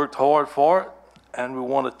 we worked hard for it, and we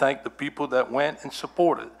want to thank the people that went and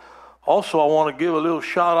supported. Also, I want to give a little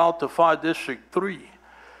shout out to Fire District 3.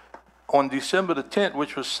 On December the 10th,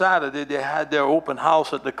 which was Saturday, they had their open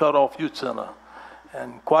house at the Cutoff Youth Center.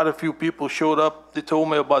 And quite a few people showed up. They told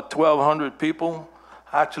me about 1,200 people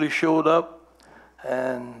actually showed up.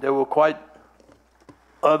 And there were quite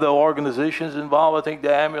other organizations involved. I think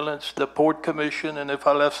the ambulance, the Port Commission, and if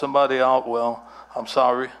I left somebody out, well, I'm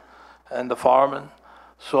sorry, and the firemen.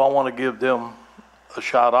 So I want to give them a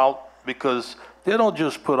shout out because they don't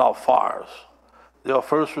just put out fires. They are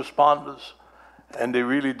first responders, and they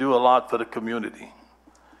really do a lot for the community.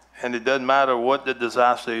 And it doesn't matter what the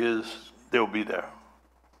disaster is, they'll be there.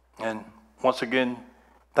 And once again,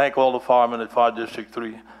 thank all the firemen at Fire District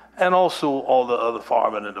 3, and also all the other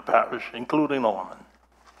firemen in the parish, including Norman.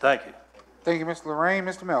 Thank you. Thank you, Mr. Lorraine.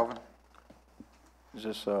 Mr. Melvin. Is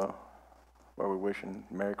this where we're wishing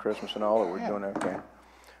Merry Christmas and all, or we're doing okay?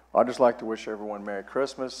 I'd just like to wish everyone Merry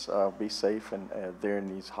Christmas, be safe and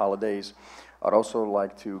during these holidays. I'd also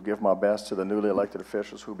like to give my best to the newly elected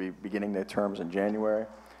officials who will be beginning their terms in January.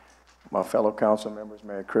 my fellow council members,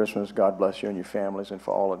 Merry Christmas. God bless you and your families, and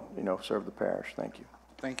for all that, serve the parish. Thank you.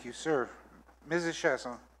 Thank you, sir. Mrs.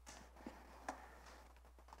 Chasson.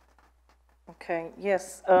 Okay,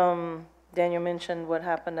 yes, Daniel mentioned what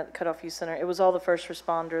happened at the Cutoff Youth Center. It was all the first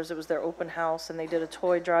responders. It was their open house, and they did a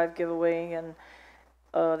toy drive giveaway, and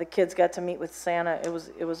the kids got to meet with Santa.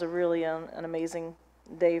 It was a really an amazing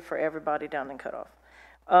day for everybody down in Cutoff.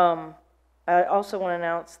 I also want to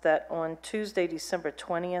announce that on Tuesday, December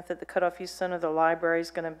 20th, at the Cutoff Youth Center, the library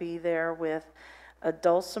is going to be there with a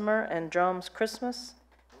dulcimer and drums Christmas.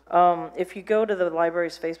 If you go to the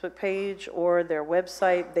library's Facebook page or their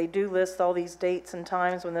website, they do list all these dates and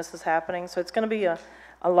times when this is happening. So it's going to be a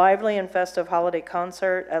lively and festive holiday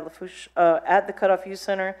concert at Lafourche, at the Cutoff Youth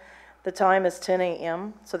Center. The time is 10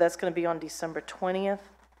 a.m., so that's going to be on December 20th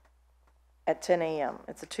at 10 a.m.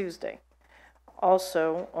 It's a Tuesday.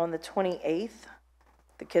 Also, on the 28th,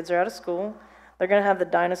 the kids are out of school. They're going to have the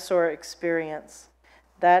dinosaur experience.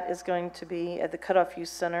 That is going to be at the Cutoff Youth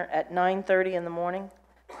Center at 9:30 in the morning.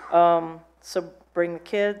 So bring the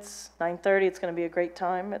kids, 9:30. It's going to be a great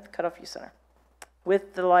time at the Cutoff Youth Center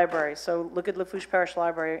with the library. So look at Lafourche Parish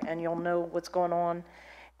Library and you'll know what's going on.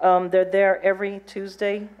 They're there every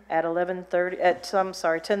Tuesday at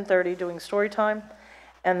 10:30 doing story time.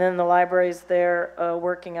 And then the library's there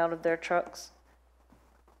working out of their trucks.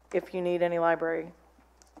 If you need any library,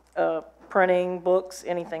 printing, books,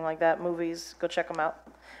 anything like that, movies, go check them out.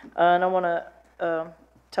 And I want to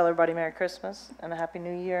tell everybody Merry Christmas and a Happy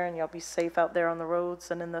New Year, and y'all be safe out there on the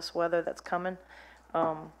roads and in this weather that's coming.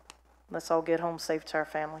 Let's all get home safe to our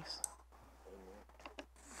families.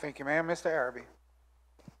 Thank you, ma'am. Mr. Araby.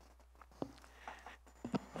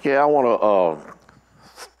 Yeah, I want to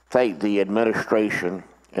thank the administration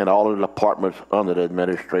and all of the departments under the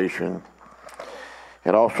administration,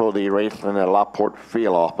 and also the Raceland and Lafourche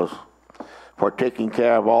field office for taking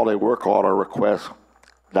care of all the work order requests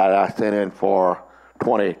that I sent in for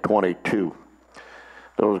 2022.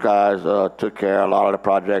 Those guys took care of a lot of the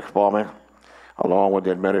projects for me, along with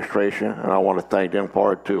the administration, and I want to thank them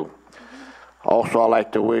for it too. Also, I'd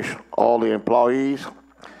like to wish all the employees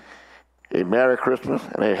a Merry Christmas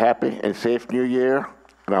and a happy and safe New Year,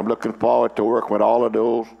 and I'm looking forward to working with all of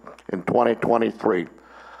those in 2023.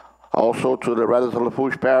 Also, to the residents of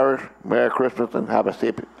Lafourche Parish, Merry Christmas and have a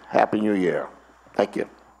safe, happy New Year. Thank you.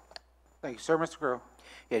 Thank you, sir. Mr. Grill.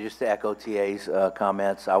 Yeah, just to echo TA's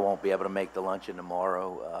comments, I won't be able to make the luncheon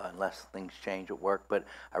tomorrow unless things change at work, but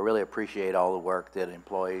I really appreciate all the work that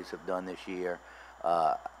employees have done this year.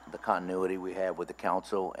 The continuity we have with the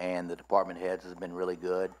council and the department heads has been really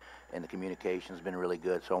good, and the communication has been really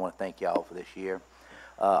good, so I want to thank y'all for this year.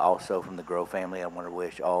 Also, from the Grove family, I want to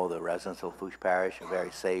wish all the residents of Lafourche Parish a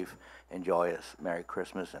very safe and joyous Merry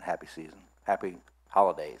Christmas and happy season. Happy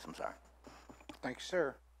holidays, I'm sorry. Thank you,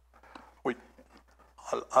 sir.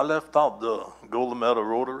 I left out the Golden Meadow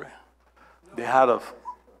Rotary. They had a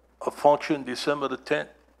function December the 10th,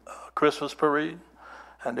 Christmas parade,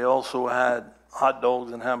 and they also had hot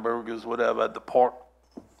dogs and hamburgers, whatever, at the park,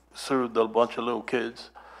 served a bunch of little kids.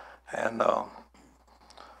 And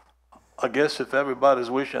I guess if everybody's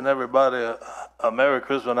wishing everybody a Merry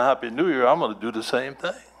Christmas and a Happy New Year, I'm going to do the same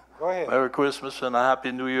thing. Go ahead. Merry Christmas and a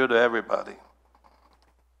Happy New Year to everybody.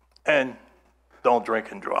 And don't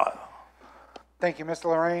drink and drive. Thank you, Mr.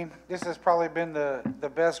 Lorraine. This has probably been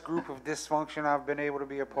the best group of dysfunction I've been able to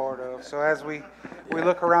be a part of. So as we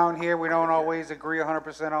look around here, we don't always agree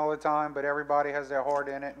 100% all the time, but everybody has their heart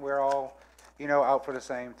in it, and we're all, out for the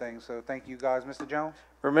same thing. So thank you, guys. Mr. Jones?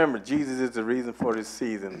 Remember, Jesus is the reason for this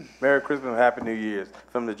season. Merry Christmas and Happy New Year's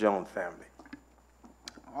from the Jones family.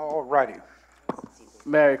 All righty.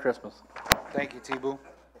 Merry Christmas. Thank you, T-Boo.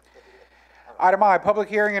 Item I, public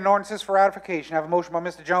hearing and ordinances for ratification. I have a motion by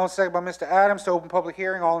Mr. Jones, second by Mr. Adams to open public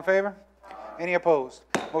hearing. All in favor? Any opposed?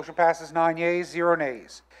 Motion passes 9 yeas, 0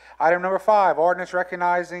 nays. Item number 5, ordinance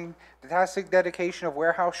recognizing the tacit dedication of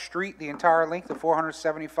Warehouse Street, the entire length of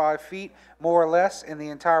 475 feet, more or less, and the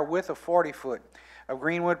entire width of 40 foot. Of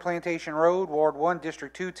Greenwood Plantation Road, Ward 1,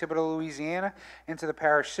 District 2, Thibodaux, Louisiana, into the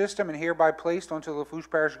parish system and hereby placed onto the Lafourche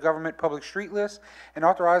Parish Government Public Street List and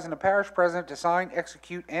authorizing the parish president to sign,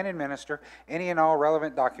 execute, and administer any and all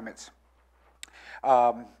relevant documents.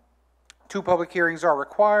 2 public hearings are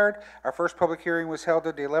required. Our first public hearing was held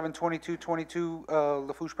at the 11/22/22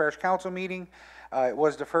 Lafourche Parish Council meeting. It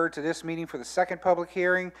was deferred to this meeting for the second public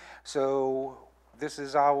hearing, so this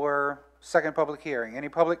is our second public hearing. Any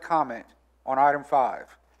public comment on item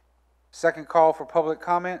 5? Second call for public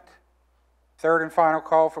comment. Third and final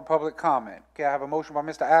call for public comment. Okay, I have a motion by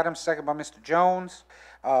Mr. Adams, second by Mr. Jones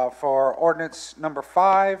for ordinance number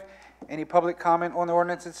 5. Any public comment on the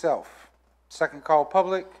ordinance itself? Second call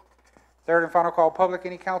public. Third and final call, public,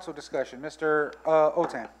 any council discussion? Mr.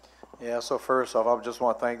 Otan. Yeah, so first off, I just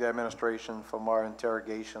want to thank the administration for our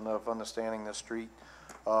interrogation of understanding the street.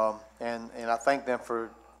 And I thank them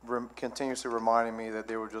for continuously reminding me that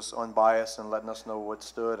they were just unbiased and letting us know what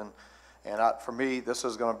stood. For me, this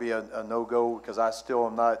is going to be a no-go because I'm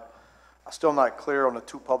still not clear on the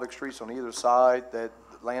two public streets on either side that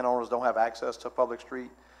landowners don't have access to a public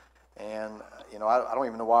street. And, you know, I don't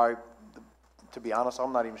even know why, to be honest,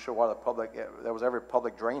 I'm not even sure why there was ever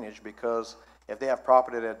public drainage, because if they have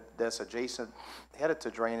property that's adjacent, headed to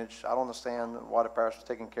drainage, I don't understand why the parish is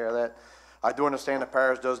taking care of that. I do understand the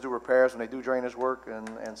parish does do repairs when they do drainage work,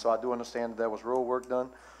 and so I do understand that there was road work done.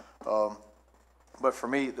 But for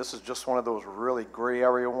me, this is just one of those really gray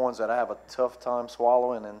area ones that I have a tough time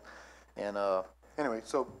swallowing. Anyway,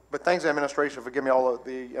 but thanks to the administration for giving me all of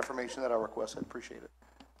the information that I requested. Appreciate it.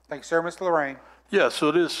 Thank you, sir. Mr. Lorraine. Yeah,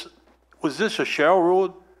 so was this a shell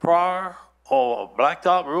road prior, or a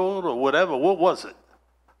blacktop road, or whatever? What was it?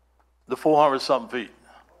 The 400-something feet?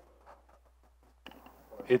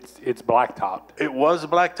 It's blacktop. It was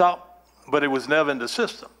blacktop, but it was never in the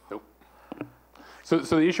system. Nope. So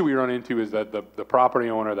the issue we run into is that the property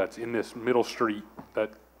owner that's in this middle street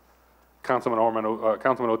that Councilman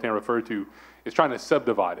Otan referred to is trying to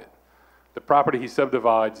subdivide it. The property he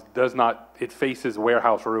subdivides it faces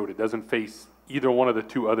Warehouse Road. It doesn't face either one of the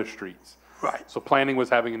two other streets. Right. So planning was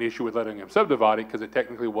having an issue with letting him subdivide it because it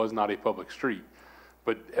technically was not a public street.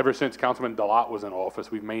 But ever since Councilman Dalat was in office,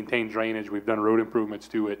 we've maintained drainage, we've done road improvements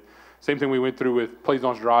to it. Same thing we went through with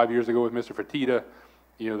Plaisance Drive years ago with Mr. Fertitta.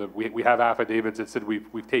 You know, we have affidavits that said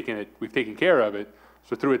we've taken care of it.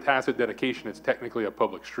 So through a tacit dedication, it's technically a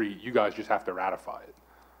public street. You guys just have to ratify it.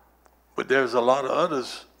 But there's a lot of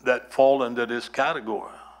others that fall into this category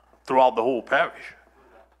throughout the whole parish.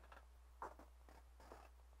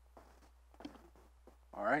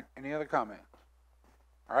 All right, any other comment?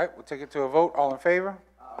 All right, we'll take it to a vote. All in favor?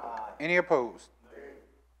 Aye. Any opposed? Nay.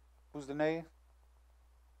 Who's the nay?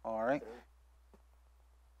 All right.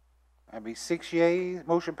 That'd be 6 yeas.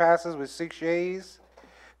 Motion passes with 6 yeas.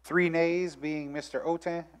 3 nays being Mr.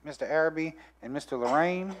 Otan, Mr. Arabi, and Mr.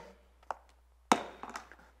 Lorraine.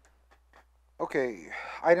 Okay,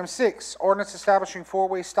 item 6, ordinance establishing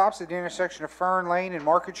 4-way stops at the intersection of Fern Lane and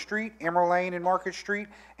Market Street, Emerald Lane and Market Street,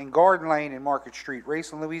 and Garden Lane and Market Street,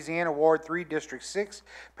 Raceland, Louisiana, Ward 3, District 6,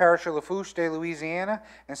 Parish of Lafourche, Louisiana,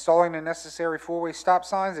 installing the necessary 4-way stop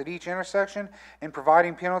signs at each intersection and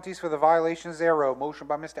providing penalties for the violations thereof. Motion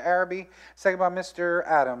by Mr. Arabi, second by Mr.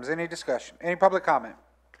 Adams. Any discussion? Any public comment?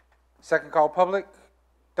 Second call public,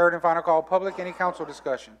 third and final call public. Any council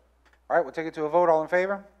discussion? All right, we'll take it to a vote. All in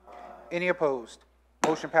favor? Any opposed?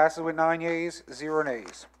 Motion passes with 9 yeas, 0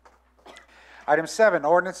 nays. Item 7,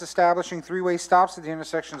 ordinance establishing 3-way stops at the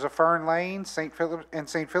intersections of Fern Lane, St.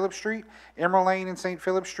 Philip Street, Emerald Lane and St.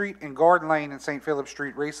 Philip Street, and Garden Lane and St. Philip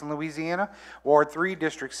Street, Raceland, Louisiana, Ward 3,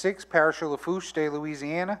 District 6, Parish of Lafourche, State,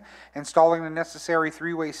 Louisiana, installing the necessary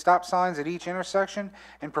 3-way stop signs at each intersection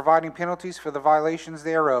and providing penalties for the violations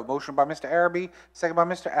thereof. Motion by Mr. Arabi, second by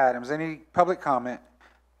Mr. Adams. Any public comment?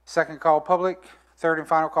 Second call public. Third and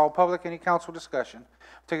final call public. Any council discussion?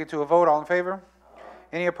 Take it to a vote. All in favor?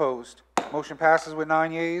 Any opposed? Motion passes with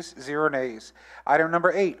 9 yeas, 0 nays. Item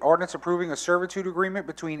number 8, ordinance approving a servitude agreement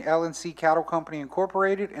between L&C Cattle Company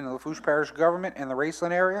Incorporated and the Lafourche Parish Government in the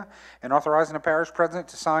Raceland area, and authorizing the parish president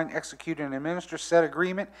to sign, execute, and administer said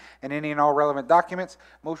agreement and any and all relevant documents.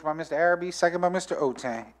 Motion by Mr. Arabi, second by Mr.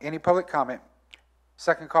 Otan. Any public comment?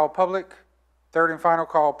 Second call public. Third and final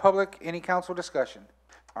call public. Any council discussion?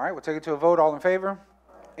 All right, we'll take it to a vote. All in favor?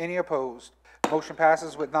 Any opposed? Motion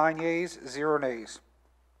passes with 9 yeas, 0 nays.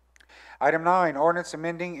 Item 9, ordinance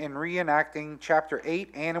amending and reenacting Chapter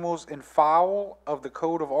 8, Animals and Fowl of the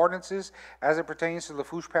Code of Ordinances as it pertains to the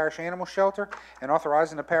Lafourche Parish Animal Shelter, and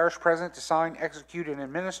authorizing the parish president to sign, execute, and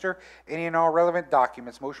administer any and all relevant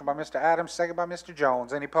documents. Motion by Mr. Adams, second by Mr.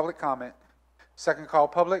 Jones. Any public comment? Second call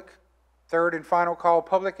public. Third and final call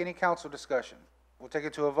public. Any council discussion? We'll take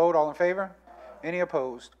it to a vote. All in favor? Any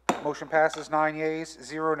opposed? Motion passes 9 yeas,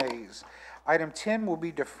 0 nays. Item 10 will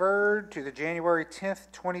be deferred to the January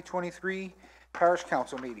 10th, 2023 Parish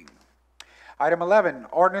Council meeting. Item 11,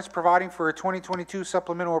 ordinance providing for a 2022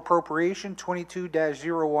 supplemental appropriation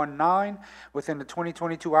 22-019 within the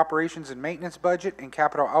 2022 operations and maintenance budget and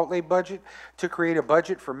capital outlay budget to create a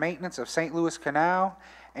budget for maintenance of St. Louis Canal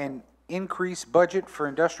and increase budget for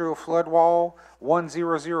industrial flood wall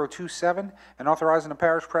 10027, and authorizing the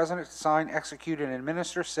parish president to sign, execute, and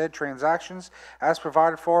administer said transactions as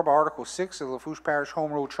provided for by Article 6 of the Lafourche Parish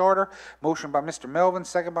Home Rule Charter. Motion by Mr. Melvin,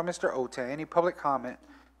 second by Mr. Otan. Any public comment?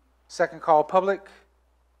 Second call public.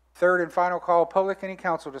 Third and final call public. Any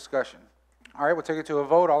council discussion? All right, we'll take it to a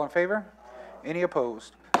vote. All in favor? Any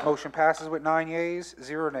opposed? Motion passes with 9 yeas,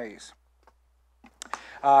 0 nays.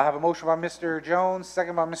 I have a motion by Mr. Jones,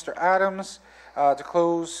 second by Mr. Adams, to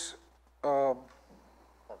close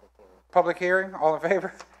public hearing. All in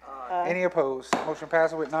favor? Any opposed? Motion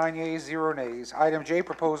passes with 9 yeas, 0 nays. Item J,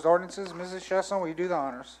 proposed ordinances. Mrs. Chesson, will you do the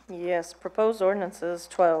honors? Yes, proposed ordinances,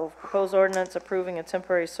 12. Proposed ordinance approving a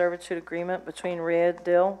temporary servitude agreement between Red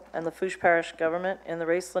Dill and Lafourche Parish government in the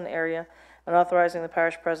Raceland area and authorizing the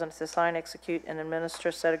parish president to sign, execute, and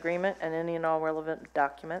administer said agreement and any and all relevant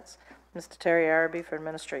documents. Mr. Terry Araby for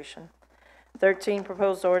administration. 13,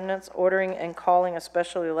 proposed ordinance ordering and calling a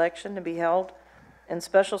special election to be held in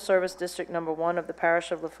Special Service District Number 1 of the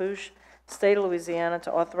Parish of Lafourche, State of Louisiana,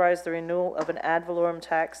 to authorize the renewal of an ad valorem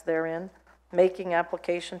tax therein, making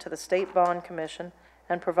application to the State Bond Commission,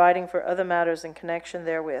 and providing for other matters in connection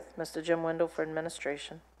therewith. Mr. Jim Wendell for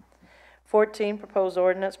administration. 14, proposed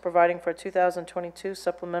ordinance providing for 2022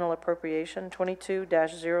 supplemental appropriation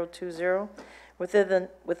 22-020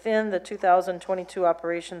 within the 2022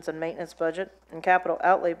 operations and maintenance budget and capital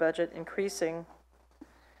outlay budget, increasing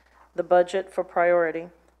the budget for priority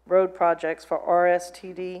road projects for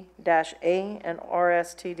RSTD-A and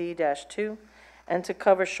RSTD-2, and to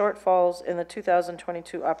cover shortfalls in the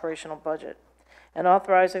 2022 operational budget, and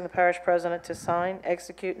authorizing the parish president to sign,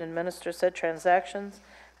 execute, and administer said transactions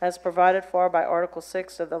as provided for by Article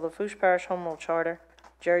 6 of the Lafourche Parish Home Rule Charter.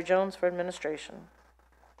 Jerry Jones for administration.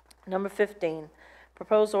 Number 15,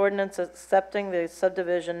 proposed ordinance accepting the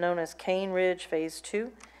subdivision known as Cane Ridge Phase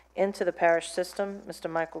 2 into the parish system. Mr.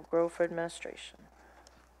 Michael Grove for administration.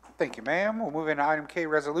 Thank you, ma'am. We'll move into item K,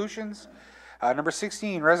 resolutions. Number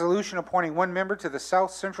 16, resolution appointing one member to the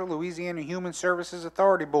South Central Louisiana Human Services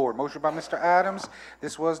Authority Board. Motion by Mr. Adams.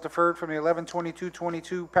 This was deferred from the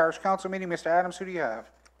 11/22/22 Parish Council meeting. Mr. Adams, who do you have?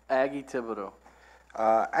 Aggie Thibodeau.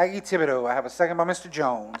 Aggie Thibodeau. I have a second by Mr.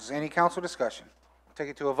 Jones. Any council discussion? Take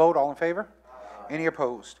it to a vote. All in favor? Any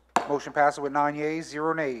opposed? Motion passes with 9 yeas,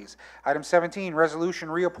 0 nays. Item 17,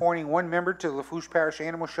 resolution reappointing one member to the Lafourche Parish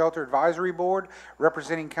Animal Shelter Advisory Board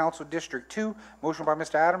representing Council District 2. Motion by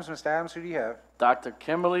Mr. Adams. Mr. Adams, who do you have? Dr.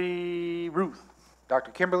 Kimberly Ruth.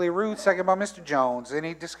 Dr. Kimberly Ruth, second by Mr. Jones.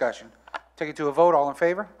 Any discussion? Take it to a vote. All in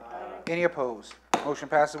favor? Any opposed? Motion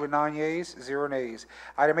passes with 9 yeas, 0 nays.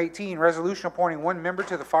 Item 18, resolution appointing one member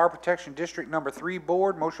to the Fire Protection District Number 3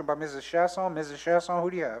 Board. Motion by Mrs. Chasson. Mrs. Chasson,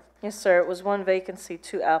 who do you have? Yes, sir. It was one vacancy,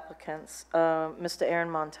 2 applicants. Mr.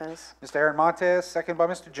 Aaron Montez. Mr. Aaron Montez, second by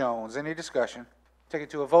Mr. Jones. Any discussion? Take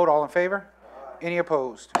it to a vote. All in favor? Any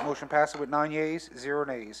opposed? Motion passes with 9 yeas, 0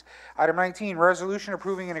 nays. Item 19, resolution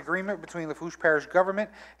approving an agreement between Lafourche Parish Government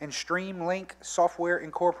and StreamLink Software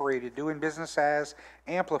Incorporated, doing business as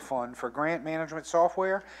Amplifund for grant management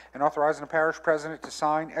software, and authorizing the parish president to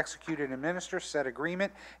sign, execute, and administer said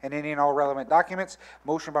agreement and any and all relevant documents.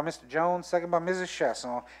 Motion by Mr. Jones, second by Mrs.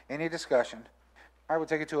 Chasson. Any discussion? All right, we'll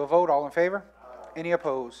take it to a vote. All in favor? Any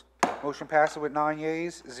opposed? Motion passes with 9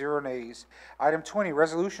 yeas, 0 nays. Item 20,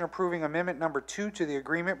 resolution approving amendment number 2 to the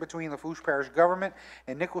agreement between Lafourche Parish Government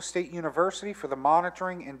and Nicholls State University for the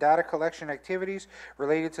monitoring and data collection activities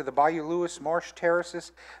related to the Bayou Lewis Marsh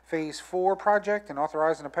Terraces Phase 4 project, and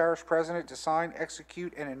authorizing the parish president to sign,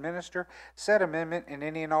 execute, and administer said amendment and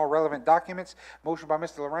any and all relevant documents. Motion by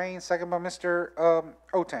Mr. Lorraine, second by Mr.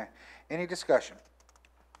 Otan. Any discussion?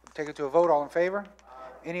 Take it to a vote. All in favor?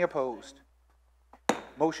 Any opposed?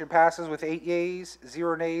 Motion passes with 8 yeas,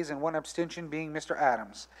 0 nays, and 1 abstention, being Mr.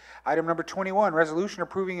 Adams. Item number 21, resolution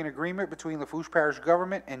approving an agreement between Lafourche Parish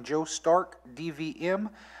Government and Joe Stark,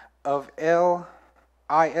 DVM of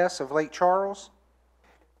LIS of Lake Charles,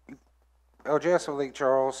 LJS of Lake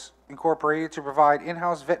Charles, Incorporated, to provide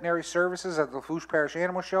in-house veterinary services at the Lafourche Parish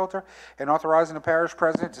Animal Shelter, and authorizing the parish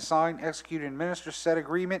president to sign, execute, and administer said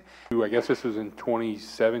agreement. I guess this was in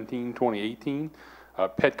 2017, 2018.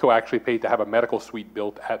 Petco actually paid to have a medical suite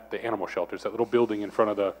built at the animal shelters, that little building in front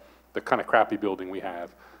of the kind of crappy building we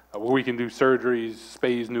have, where we can do surgeries,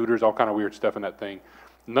 spays, neuters, all kind of weird stuff in that thing.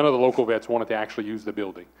 None of the local vets wanted to actually use the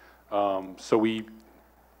building. So we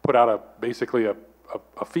put out basically a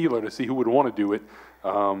feeler to see who would want to do it.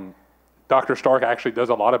 Dr. Stark actually does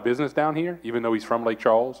a lot of business down here, even though he's from Lake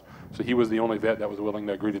Charles. So he was the only vet that was willing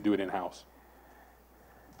to agree to do it in-house.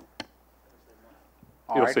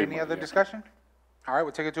 All right, any other discussion? All right,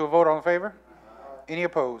 we'll take it to a vote. All in favor? Any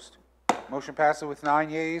opposed? Motion passes with 9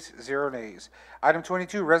 yeas, 0 nays. Item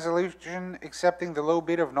 22, resolution accepting the low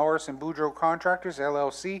bid of Norris and Boudreaux Contractors,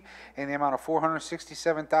 LLC, in the amount of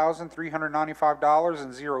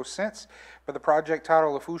 $467,395.00 for the project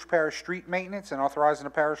titled Lafourche Parish Street Maintenance, and authorizing the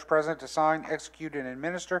parish president to sign, execute, and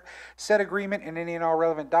administer said agreement and any and all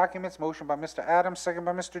relevant documents. Motion by Mr. Adams, second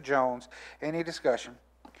by Mr. Jones. Any discussion?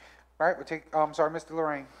 All right, we'll take, Mr.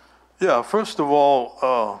 Lorraine. Yeah, first of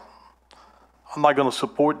all, I'm not going to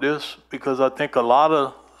support this because I think a lot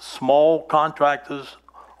of small contractors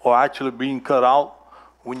are actually being cut out.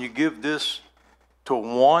 When you give this to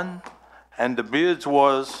one, and the bids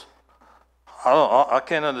was, I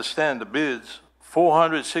can't understand the bids,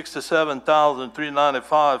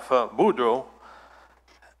 $467,395 for Boudreaux,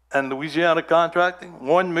 and Louisiana Contracting,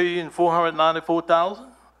 $1,494,000.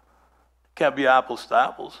 Can't be apples to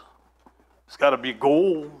apples. It's got to be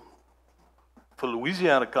gold for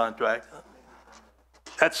Louisiana Contracting.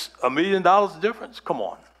 That's $1 million difference. Come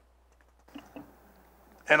on.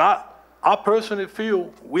 And I personally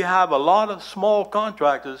feel we have a lot of small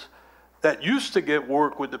contractors that used to get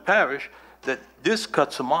work with the parish that this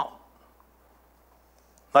cuts them out.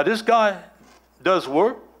 Now this guy does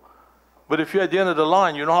work, but if you're at the end of the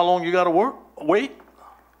line, you know how long you got to wait?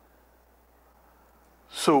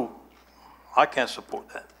 So I can't support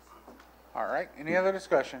that. All right, any other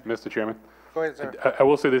discussion? Mr. Chairman? Go ahead, sir. I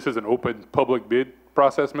will say this is an open public bid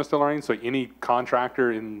process, Mr. Lorraine, so any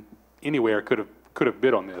contractor in anywhere could have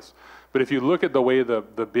bid on this. But if you look at the way the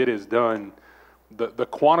bid is done, the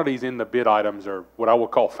quantities in the bid items are what I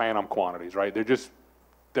would call phantom quantities, right?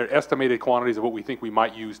 They're estimated quantities of what we think we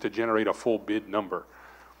might use to generate a full bid number.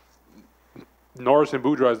 Norris and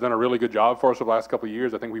Boudreaux has done a really good job for us over the last couple of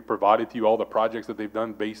years. I think we provided to you all the projects that they've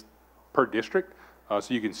done based per district,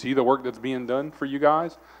 so you can see the work that's being done for you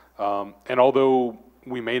guys. And although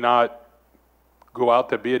we may not go out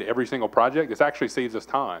to bid every single project, this actually saves us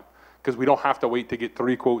time because we don't have to wait to get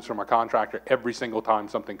 3 quotes from a contractor every single time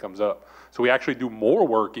something comes up. So we actually do more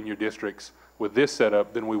work in your districts with this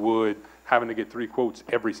setup than we would having to get 3 quotes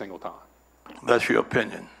every single time. That's your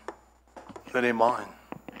opinion. That ain't mine.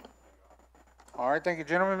 All right, thank you,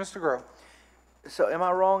 gentlemen. Mr. Groh. So am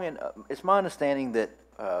I wrong in, it's my understanding that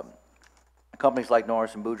companies like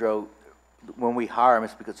Norris and Boudreaux, when we hire them,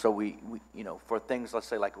 it's because so we you know, for things, let's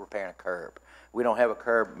say like repairing a curb. We don't have a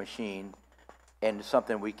curb machine, and it's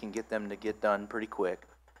something we can get them to get done pretty quick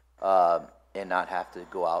and not have to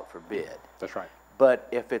go out for bid. That's right. But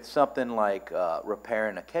if it's something like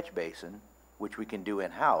repairing a catch basin, which we can do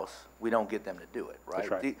in-house, we don't get them to do it, right? That's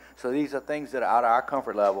right. So these are things that are out of our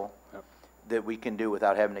comfort level. Yep. That we can do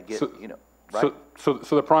without having to get, you know, right? So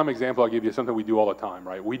the prime example I'll give you is something we do all the time,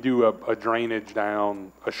 right? We do a drainage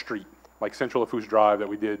down a street, like Central Lafourche Drive that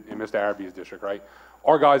we did in Mr. Araby's district, right?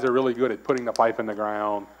 Our guys are really good at putting the pipe in the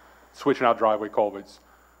ground, switching out driveway culverts.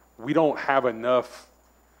 We don't have enough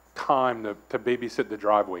time to babysit the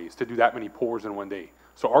driveways, to do that many pours in one day.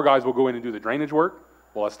 So our guys will go in and do the drainage work.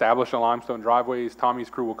 We'll establish the limestone driveways. Tommy's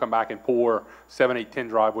crew will come back and pour 7, 8, 10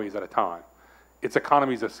 driveways at a time. It's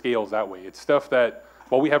economies of scales that way. It's stuff that,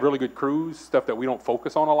 while we have really good crews, stuff that we don't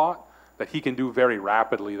focus on a lot, that he can do very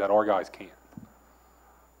rapidly that our guys can't. If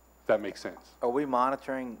that makes sense. Are we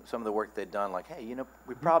monitoring some of the work they've done? Like, hey, you know,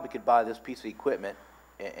 we probably could buy this piece of equipment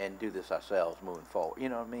and do this ourselves moving forward. You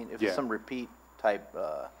know what I mean? If it's some repeat type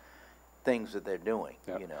things that they're doing,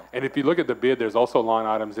 you know. And if you look at the bid, there's also line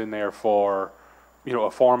items in there for, you know,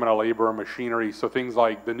 a farm and a laborer, machinery. So things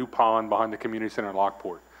like the new pond behind the community center in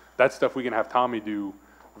Lockport. That's stuff we can have Tommy do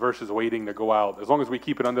versus waiting to go out. As long as we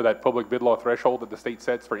keep it under that public bid law threshold that the state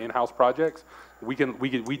sets for in-house projects, we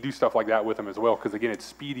do stuff like that with them as well. Because again, it's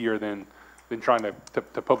speedier than trying to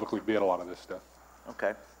publicly bid a lot of this stuff.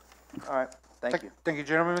 Okay. All right. Thank you. Thank you,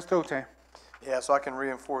 gentlemen. Mr. Ote. Yeah, so I can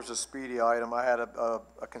reinforce the speedy item. I had a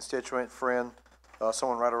constituent friend,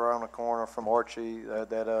 someone right around the corner from Archie,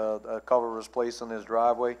 that a cover was placed on his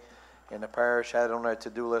driveway, and the parish had it on their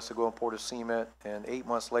to-do list to go and pour the cement, and 8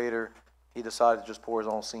 months later, he decided to just pour his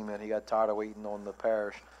own cement. He got tired of waiting on the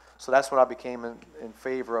parish. So that's when I became in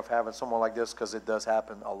favor of having someone like this, because it does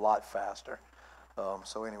happen a lot faster.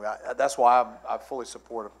 So anyway, that's why I fully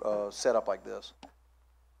support a setup like this.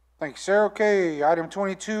 Thank you, sir. Okay, item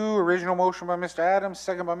 22, original motion by Mr. Adams,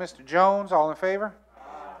 second by Mr. Jones. All in favor?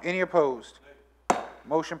 Any opposed?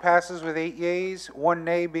 Motion passes with 8 yeas, 1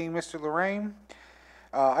 nay being Mr. Lorraine.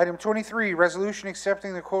 Item 23, resolution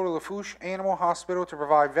accepting the quote of Lafourche Animal Hospital to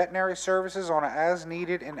provide veterinary services on an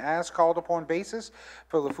as-needed and as-called-upon basis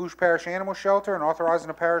for Lafourche Parish Animal Shelter, and authorizing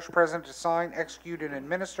the parish president to sign, execute, and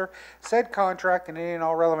administer said contract and any and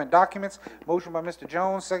all relevant documents. Motion by Mr.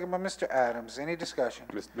 Jones, second by Mr. Adams. Any discussion?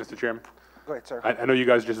 Mr. Chairman, Go ahead, sir. I know you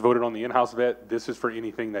guys just voted on the in-house vet. This is for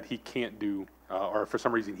anything that he can't do, or for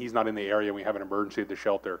some reason he's not in the area, we have an emergency at the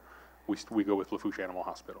shelter, we go with Lafourche Animal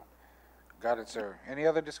Hospital. Got it, sir. Any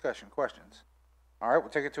other discussion, questions? All right, we'll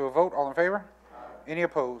take it to a vote. All in favor? Any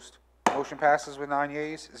opposed? Motion passes with 9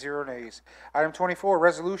 yeas, 0 nays. Item 24,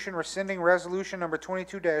 resolution rescinding resolution number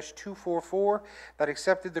 22-244 that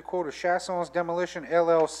accepted the quote of Chasson's Demolition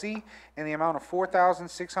LLC in the amount of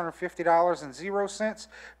 $4,650.00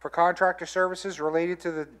 for contractor services related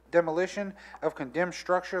to the demolition of condemned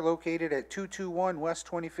structure located at 221 West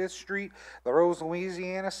 25th Street, La Rose,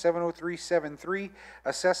 Louisiana, 70373,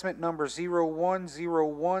 assessment number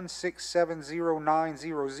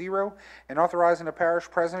 0101670900, and authorizing the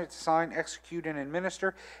parish president to sign, execute, and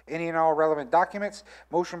administer any and all relevant documents.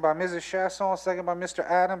 Motion by Mrs. Chasson, second by Mr.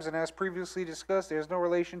 Adams, and as previously discussed, there is no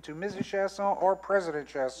relation to Mrs. Chasson or President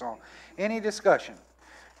Chasson. Any discussion?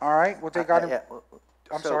 All right, we'll take item.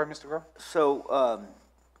 I'm sorry, Mr. Grove. So,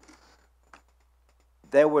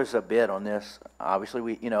 there was a bid on this. Obviously,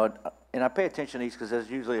 we, and I pay attention to these because there's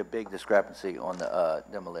usually a big discrepancy on the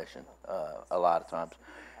demolition a lot of times.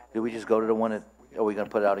 Do we just go to the one that, are we going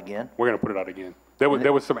to put it out again? We're going to put it out again. There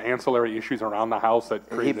was some ancillary issues around the house that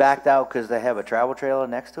created He backed out because they have a travel trailer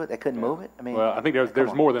next to it? They couldn't move it? I mean, well, I think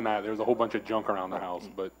there's more than that. There's a whole bunch of junk around the house,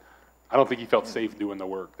 but I don't think he felt safe doing the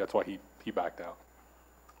work. That's why he backed out,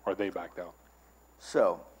 or they backed out.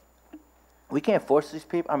 So, we can't force these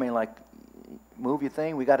people. I mean, like, move your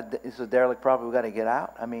thing. It's a derelict property. We got to get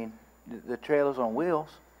out. I mean, the trailer's on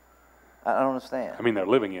wheels. I don't understand. I mean, they're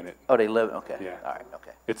living in it. Oh, they live. Okay. Yeah. All right.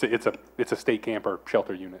 Okay. It's a state camper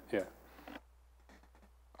shelter unit. Yeah.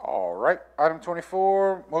 All right, item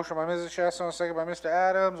 24, motion by Mrs. Chasson, second by Mr.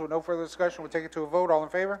 Adams. With no further discussion, we'll take it to a vote. All in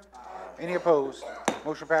favor? Any opposed?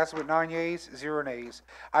 Motion passes with 9 yeas, 0 nays.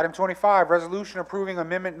 Item 25, resolution approving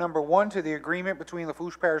amendment number 1 to the agreement between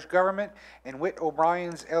Lafourche Parish Government and Witt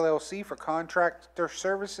O'Brien's LLC for contractor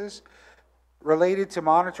services related to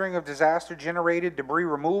monitoring of disaster-generated debris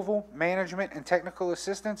removal, management, and technical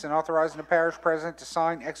assistance, and authorizing the parish president to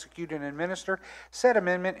sign, execute, and administer said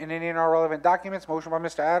amendment and any and all relevant documents. Motion by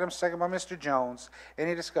Mr. Adams, second by Mr. Jones.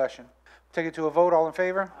 Any discussion? Take it to a vote. All in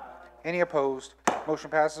favor? Any opposed?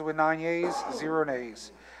 Motion passes with 9 yeas, 0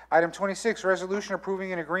 nays. Item 26, resolution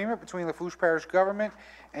approving an agreement between Lafourche Parish Government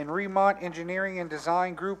and Remont Engineering and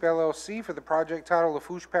Design Group LLC for the project titled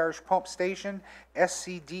Lafourche Parish Pump Station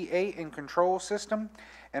SCDA and Control System,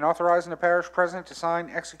 and authorizing the parish president to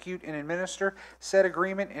sign, execute, and administer said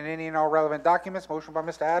agreement and any and all relevant documents. Motion by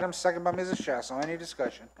Mr. Adams, second by Mrs. Chasson. Any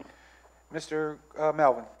discussion? Mr.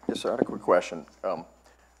 Melvin. Yes, sir. I had a quick question. I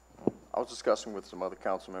was discussing with some other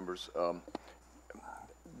council members.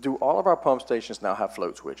 Do all of our pump stations now have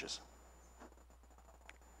float switches?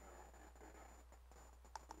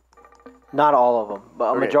 Not all of them,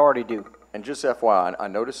 but a majority do. And just FYI, I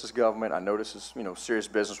know this is government. I know this is, serious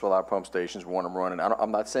business with our pump stations. We want them running. I'm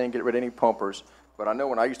not saying get rid of any pumpers, but I know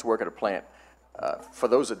when I used to work at a plant, for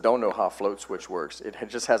those that don't know how a float switch works, it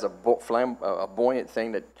just has a buoyant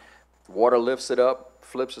thing that water lifts it up,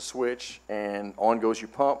 flips a switch, and on goes your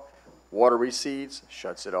pump. Water recedes,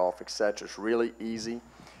 shuts it off, etc. It's really easy.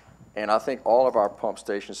 And I think all of our pump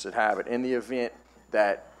stations should have it. In the event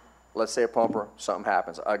that, let's say a pumper, something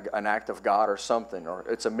happens, an act of God or something, or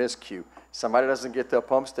it's a miscue, somebody doesn't get to a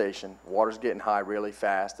pump station, water's getting high really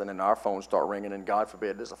fast, and then our phones start ringing, and God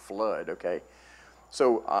forbid there's a flood, okay?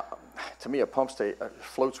 So to me, a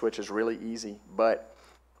float switch is really easy, but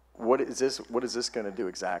what is this going to do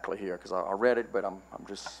exactly here? Because I read it, but I'm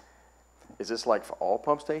just, is this like for all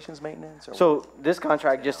pump stations maintenance? Or So this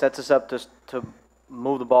contract just sets us up to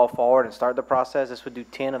move the ball forward and start the process. This would do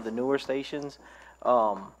 10 of the newer stations.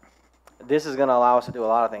 This is going to allow us to do a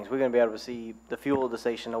lot of things. We're going to be able to see the fuel of the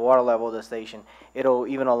station, the water level of the station. It'll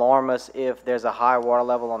even alarm us if there's a high water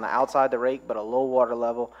level on the outside the rake, but a low water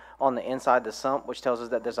level on the inside the sump, which tells us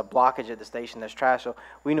that there's a blockage at the station, there's trash. So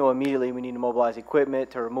we know immediately we need to mobilize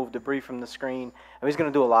equipment to remove debris from the screen. And he's going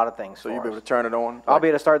to do a lot of things. So you'll be able to turn it on? I'll be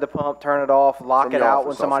able to start the pump, turn it off, lock it out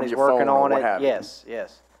when somebody's working on it. Yes,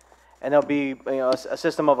 yes. And there'll be a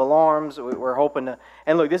system of alarms. We're hoping to,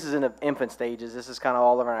 and look, this is in the infant stages. This is kind of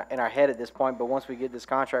all in our head at this point, but once we get this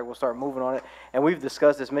contract, we'll start moving on it. And we've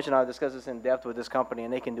discussed this, Mitch and I have discussed this in depth with this company,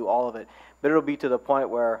 and they can do all of it. But it'll be to the point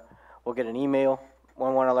where we'll get an email.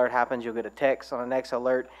 When one alert happens, you'll get a text on the next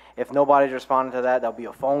alert. If nobody's responding to that, there'll be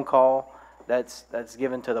a phone call that's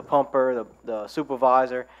given to the pumper, the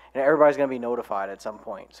supervisor, and everybody's going to be notified at some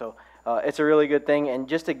point. So it's a really good thing. And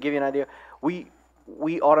just to give you an idea, we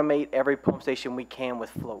automate every pump station we can with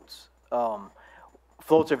floats.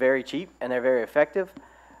 Floats are very cheap and they're very effective.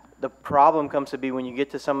 The problem comes to be when you get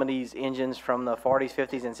to some of these engines from the 40s,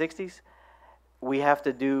 50s, and 60s, we have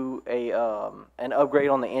to do an upgrade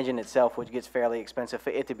on the engine itself, which gets fairly expensive for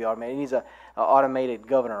it to be automated. It needs a automated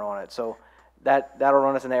governor on it, so that'll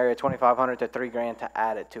run us in the area of $2,500 to $3,000 to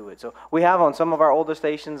add it to it. So we have on some of our older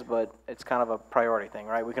stations, but it's kind of a priority thing,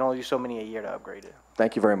 right? We can only do so many a year to upgrade it.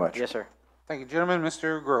 Thank you very much. Yes, sir. Thank you, gentlemen.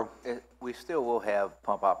 Mr. Groh. We still will have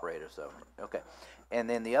pump operators, though. Okay. And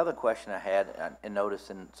then the other question I had, and noticed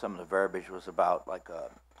in some of the verbiage, was about like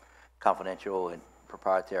confidential and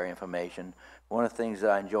proprietary information. One of the things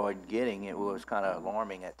that I enjoyed getting, it was kind of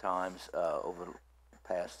alarming at times over the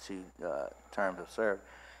past two terms of service,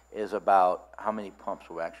 is about how many pumps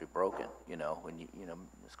were actually broken. You know, when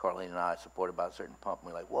Ms. Carlene and I supported about a certain pump,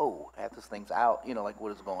 and we're like, whoa, half this thing's out. You know, like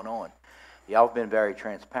what is going on? Y'all have been very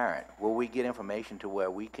transparent. Will we get information to where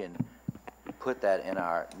we can put that in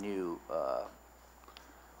our new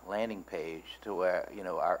landing page, to where, you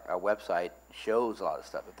know, our website shows a lot of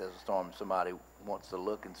stuff? If there's a storm, somebody wants to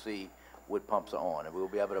look and see what pumps are on, and we'll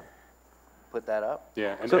be able to put that up?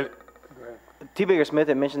 Yeah. And, So, T. Baker Smith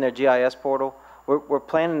had mentioned their GIS portal. We're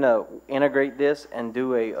planning to integrate this and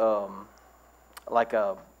do like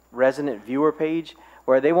a resident viewer page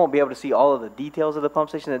where they won't be able to see all of the details of the pump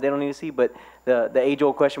station that they don't need to see, but the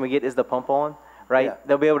age-old question we get, is the pump on? Right? Yeah.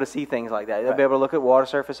 They'll be able to see things like that. They'll be able to look at water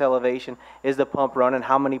surface elevation. Is the pump running?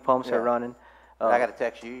 How many pumps are running? I got to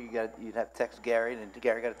text you. You'd have to text Gary, and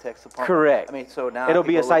Gary got to text the pump. Correct. I mean, so now it'll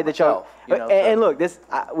be a site that y'all. You know, and look, this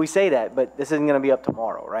we say that, but this isn't going to be up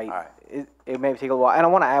tomorrow, right? All right. It may take a while. And I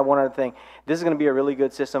want to add one other thing. This is going to be a really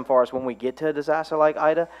good system for us when we get to a disaster like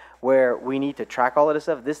Ida, where we need to track all of this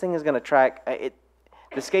stuff. This thing is going to track it.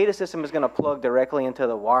 The SCADA system is going to plug directly into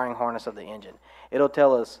the wiring harness of the engine. It'll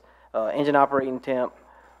tell us engine operating temp,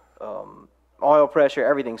 oil pressure,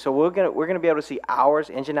 everything. So we're gonna be able to see hours,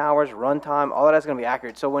 engine hours, runtime, all of that's gonna be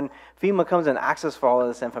accurate. So when FEMA comes and asks us for all of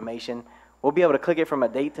this information, we'll be able to click it from a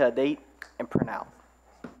date to a date and print out.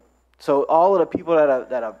 So all of the people that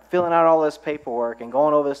are filling out all this paperwork and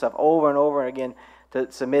going over this stuff over and over again to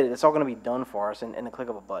submit it, it's all gonna be done for us in the click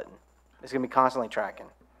of a button. It's gonna be constantly tracking.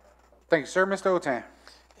 Thank you, sir. Mr. Otan.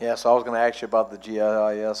 Yeah, so I was going to ask you about the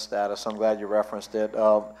GIS status. I'm glad you referenced it.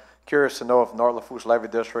 Curious to know if North Lafourche Levy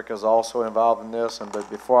District is also involved in this. But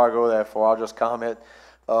before I go that far, I'll just comment.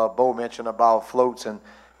 Bo mentioned about floats, and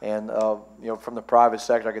you know, from the private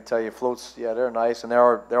sector, I can tell you floats, yeah, they're nice, and there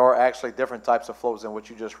are actually different types of floats than what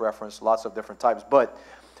you just referenced. Lots of different types, but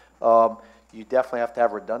you definitely have to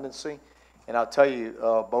have redundancy. And I'll tell you,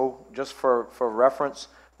 Bo, just for reference,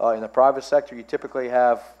 in the private sector, you typically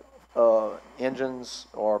have engines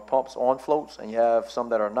or pumps on floats, and you have some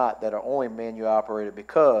that are not, that are only manual operated,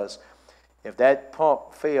 because if that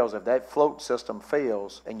pump fails, if that float system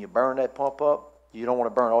fails, and you burn that pump up, you don't want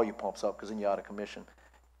to burn all your pumps up, because then you're out of commission.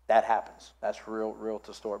 That happens. That's real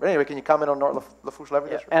to store. But anyway, can you comment on North Lafourche Levy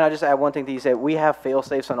District? And I'll just add one thing that you said. We have fail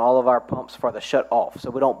safes on all of our pumps for the shut off, so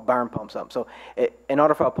we don't burn pumps up. So in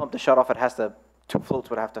order for a pump to shut off, two floats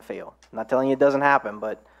would have to fail. I'm not telling you it doesn't happen,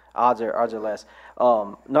 but odds are less.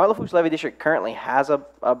 North Lafourche Levy District currently has a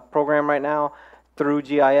program right now through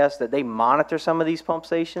GIS that they monitor some of these pump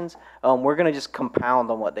stations. We're going to just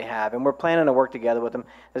compound on what they have, and we're planning to work together with them.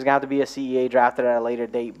 There's going to have to be a CEA drafted at a later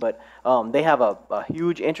date, but they have a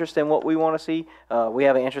huge interest in what we want to see. We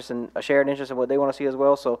have a shared interest in what they want to see as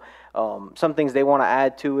well. So some things they want to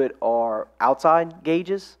add to it are outside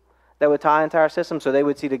gauges that would tie into our system, so they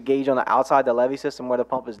would see the gauge on the outside the levee system where the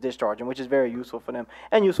pump is discharging, which is very useful for them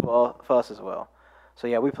and useful for us as well. So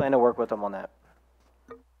yeah, we plan to work with them on that.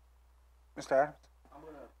 Mr. Adams?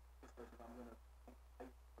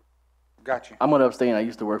 Got you. I'm going to abstain. I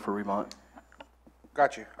used to work for Remont.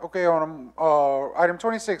 Got you. Okay, on item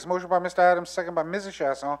 26, motion by Mr. Adams, second by Mrs.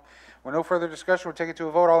 Chasson. With no further discussion, we'll take it to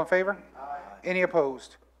a vote. All in favor? Aye. Any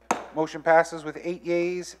opposed? Motion passes with 8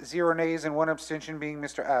 yeas, 0 nays, and 1 abstention, being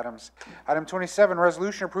Mr. Adams. Item 27,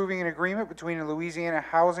 resolution approving an agreement between the Louisiana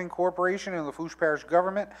Housing Corporation and Lafourche Parish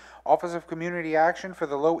Government, Office of Community Action for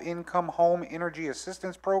the Low Income Home Energy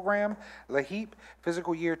Assistance Program, LAHEAP,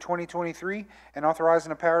 fiscal year 2023, and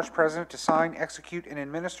authorizing the parish president to sign, execute, and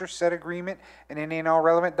administer said agreement and any and all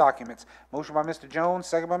relevant documents. Motion by Mr. Jones,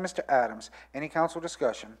 second by Mr. Adams. Any council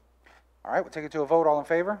discussion? All right, we'll take it to a vote. All in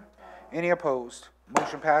favor? Any opposed?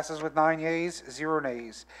 Motion passes with 9 yeas, 0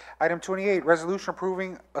 nays. Item 28, resolution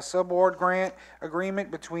approving a subaward grant agreement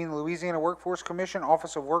between the Louisiana Workforce Commission,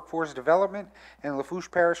 Office of Workforce Development, and Lafourche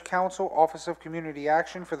Parish Council, Office of Community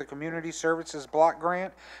Action for the Community Services Block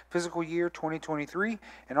Grant, fiscal year 2023,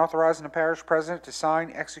 and authorizing the parish president to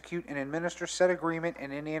sign, execute, and administer said agreement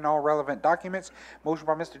and any and all relevant documents. Motion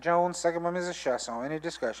by Mr. Jones, second by Mrs. Chasson. Any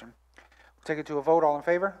discussion? We'll take it to a vote. All in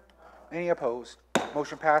favor? Any opposed?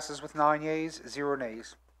 Motion passes with 9 yeas, 0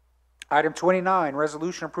 nays. Item 29,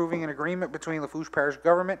 resolution approving an agreement between Lafourche Parish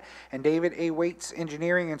Government and David A. Waits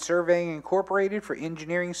Engineering and Surveying Incorporated for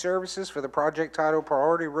engineering services for the project titled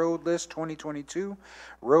Priority Road List 2022,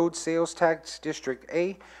 Road Sales Tax District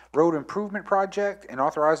A, Road Improvement Project, and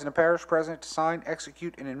authorizing the parish president to sign,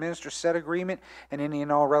 execute, and administer said agreement and any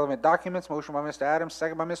and all relevant documents. Motion by Mr. Adams,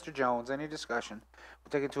 second by Mr. Jones. Any discussion?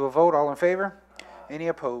 We'll take it to a vote. All in favor? Any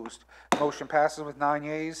opposed? Motion passes with 9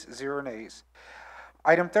 yeas, 0 nays.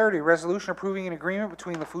 Item 30, resolution approving an agreement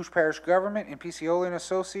between Lafourche Parish Government and Picciola and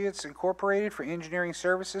Associates Incorporated for engineering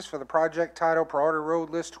services for the project titled Priority Road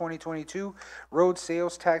List 2022, Road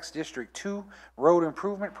Sales Tax District 2, Road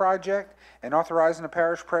Improvement Project, and authorizing the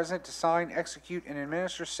parish president to sign, execute, and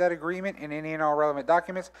administer said agreement and any and all relevant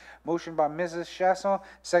documents. Motion by Mrs. Chasson,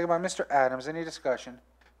 second by Mr. Adams. Any discussion?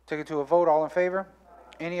 Take it to a vote. All in favor?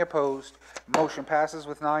 Any opposed? Motion passes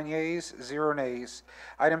with 9 yeas, 0 nays.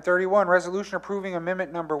 Item 31, resolution approving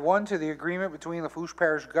amendment number 1 to the agreement between Lafourche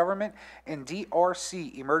Parish Government and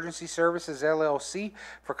DRC Emergency Services LLC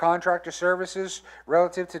for contractor services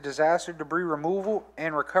relative to disaster debris removal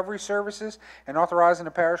and recovery services, and authorizing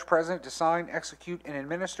the parish president to sign, execute, and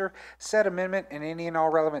administer said amendment and any and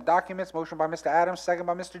all relevant documents. Motion by Mr. Adams, second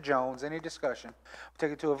by Mr. Jones. Any discussion? We'll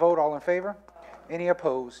take it to a vote. All in favor? Any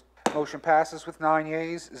opposed? Motion passes with 9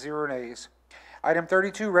 yeas, 0 nays. Item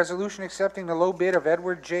 32, resolution accepting the low bid of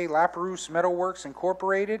Edward J. Lafourche Metalworks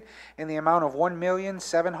Incorporated in the amount of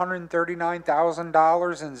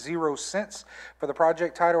 $1,739,000.00 for the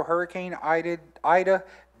project titled Hurricane Ida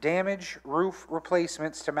Damage Roof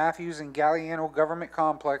Replacements to Matthews and Galliano Government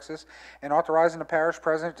Complexes, and authorizing the parish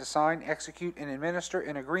president to sign, execute, and administer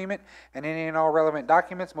an agreement and any and all relevant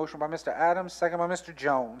documents. Motion by Mr. Adams, second by Mr.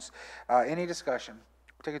 Jones. Any discussion?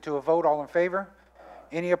 Take it to a vote. All in favor?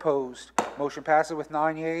 Any opposed? Motion passes with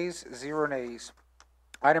 9 yeas, 0 nays.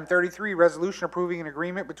 Item 33, resolution approving an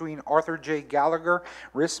agreement between Arthur J. Gallagher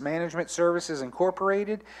Risk Management Services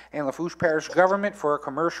Incorporated and Lafourche Parish Government for a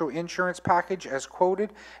commercial insurance package as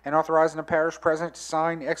quoted, and authorizing the parish president to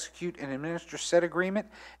sign, execute, and administer said agreement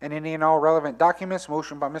and any and all relevant documents.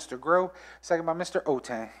 Motion by Mr. Groh, second by Mr.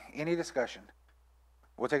 Oten. Any discussion?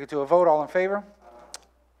 We'll take it to a vote. All in favor?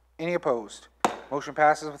 Any opposed? Motion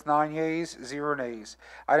passes with 9 yeas, 0 nays.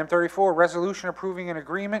 Item 34, resolution approving an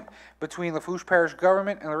agreement between Lafourche Parish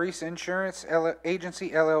Government and Larissa Insurance Agency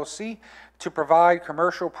LLC to provide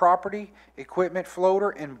commercial property, equipment, floater,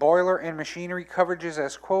 and boiler and machinery coverages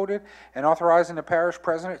as quoted, and authorizing the parish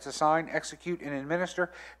president to sign, execute, and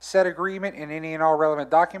administer said agreement and any and all relevant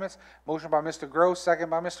documents. Motion by Mr. Gross, second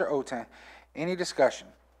by Mr. Oten. Any discussion?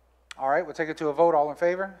 All right, we'll take it to a vote. All in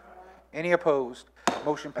favor? Any opposed?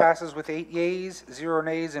 Motion passes with 8 yeas, 0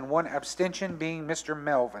 nays, and 1 abstention, being Mr.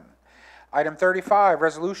 Melvin. Item 35,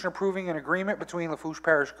 resolution approving an agreement between Lafourche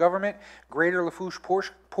Parish Government, Greater Lafourche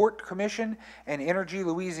Port Commission, and Energy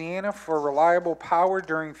Louisiana for reliable power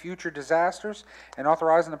during future disasters, and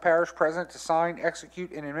authorizing the parish president to sign,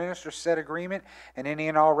 execute, and administer said agreement and any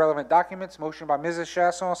and all relevant documents. Motion by Mrs.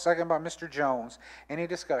 Chasson, second by Mr. Jones. Any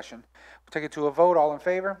discussion? We'll take it to a vote. All in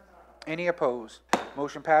favor? Any opposed?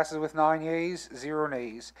 Motion passes with 9 yeas, 0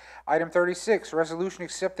 nays. Item 36, resolution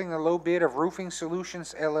accepting the low bid of Roofing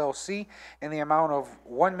Solutions LLC in the amount of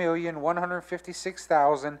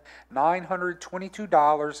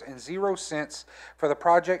 $1,156,922.00 for the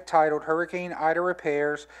project titled Hurricane Ida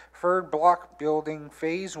Repairs, Third Block Building,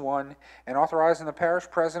 Phase 1, and authorizing the parish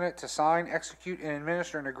president to sign, execute, and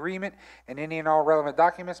administer an agreement and any and all relevant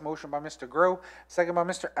documents. Motion by Mr. Groh, second by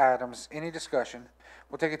Mr. Adams. Any discussion?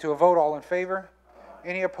 We'll take it to a vote. All in favor?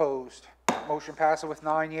 Any opposed? Motion passes with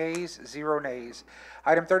 9 yeas, 0 nays.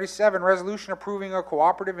 Item 37, resolution approving a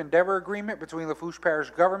cooperative endeavor agreement between Lafourche Parish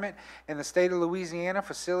Government and the State of Louisiana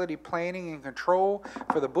Facility Planning and Control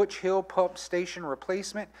for the Butch Hill Pump Station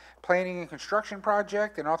Replacement, Planning and Construction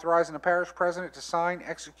Project, and authorizing the parish president to sign,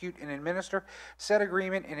 execute, and administer said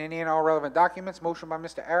agreement and any and all relevant documents. Motion by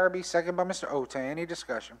Mr. Araby, second by Mr. Oten. Any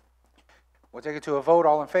discussion? We'll take it to a vote.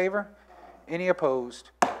 All in favor? Any opposed?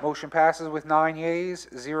 Motion passes with 9 yeas,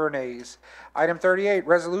 0 nays. Item 38,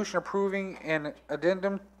 resolution approving an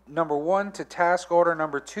addendum number 1 to task order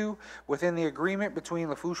number 2 within the agreement between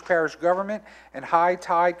Lafourche Parish Government and High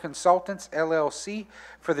Tide Consultants LLC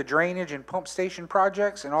for the drainage and pump station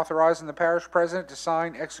projects, and authorizing the parish president to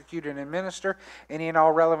sign, execute, and administer any and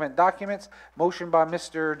all relevant documents. Motion by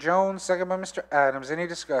Mr. Jones, second by Mr. Adams. Any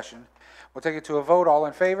discussion? We'll take it to a vote. All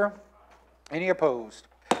in favor? Any opposed?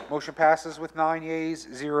 Motion passes with 9 yeas,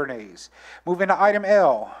 0 nays. Moving to item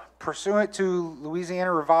L, pursuant to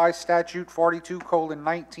Louisiana Revised Statute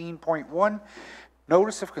 42:19.1,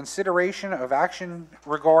 notice of consideration of action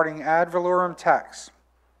regarding ad valorem tax.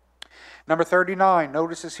 Number 39,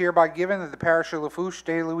 notice is hereby given that the Parish of Lafourche,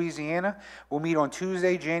 State of Louisiana, will meet on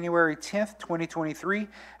Tuesday, January 10th, 2023,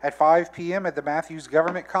 at 5 p.m. at the Matthews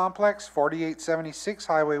Government Complex, 4876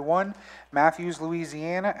 Highway 1, Matthews,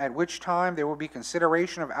 Louisiana, at which time there will be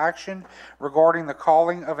consideration of action regarding the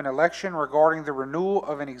calling of an election regarding the renewal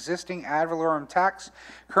of an existing ad valorem tax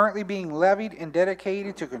currently being levied and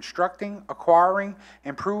dedicated to constructing, acquiring,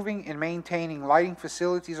 improving, and maintaining lighting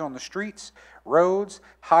facilities on the streets, roads,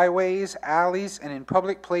 highways, alleys, and in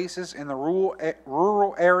public places in the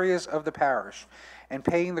rural areas of the parish, and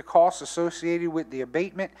paying the costs associated with the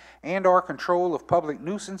abatement and/or control of public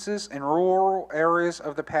nuisances in rural areas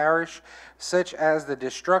of the parish, such as the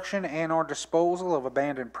destruction and/or disposal of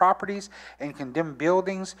abandoned properties and condemned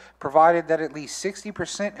buildings, provided that at least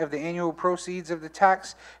 60% of the annual proceeds of the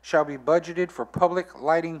tax shall be budgeted for public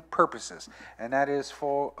lighting purposes. And that is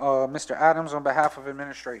for Mr. Adams on behalf of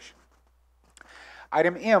administration.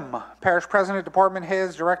 Item M, Parish President, Department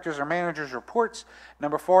Heads, Directors, or Managers' Reports.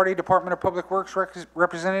 Number 40, Department of Public Works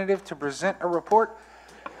Representative to present a report.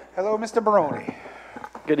 Hello, Mr. Barone.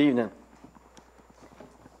 Good evening.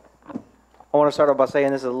 I want to start off by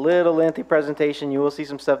saying this is a little lengthy presentation. You will see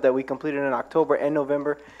some stuff that we completed in October and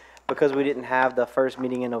November. Because we didn't have the first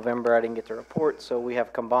meeting in November, I didn't get to report, so we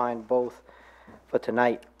have combined both for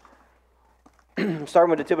tonight.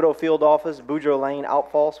 Starting with the Thibodeau Field Office, Boudreaux Lane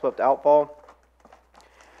outfall, swept outfall.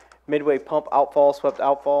 Midway Pump outfall, swept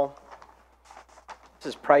outfall.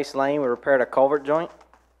 This is Price Lane, we repaired a culvert joint.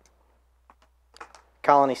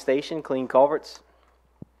 Colony Station, clean culverts.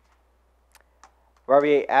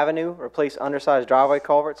 Barbier Avenue, replaced undersized driveway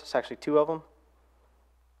culverts. It's actually 2 of them.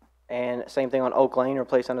 And same thing on Oak Lane,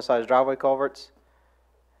 replaced undersized driveway culverts.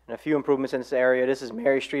 And a few improvements in this area. This is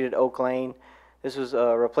Mary Street at Oak Lane. This was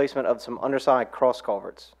a replacement of some undersized cross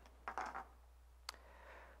culverts.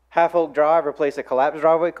 Half Oak Drive, replaced a collapsed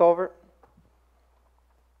driveway culvert.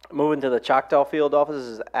 Moving to the Choctaw Field Office, this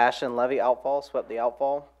is Ashton Levee outfall, swept the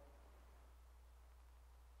outfall.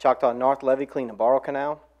 Choctaw North Levee, cleaned the Borrow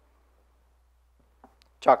Canal.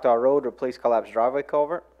 Choctaw Road, replaced collapsed driveway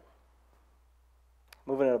culvert.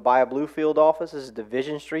 Moving to the Bayou Blue Field Office, this is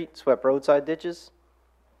Division Street, swept roadside ditches.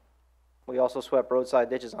 We also swept roadside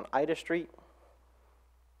ditches on Ida Street,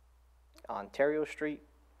 Ontario Street.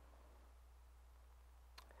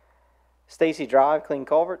 Stacy Drive, clean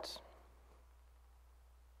culverts.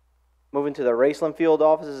 Moving to the Raceland Field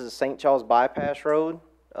Office, this is St. Charles Bypass Road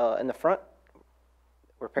in the front.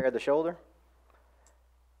 Repaired the shoulder.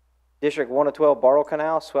 District 1 of 12 Borrow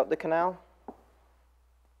Canal, swept the canal.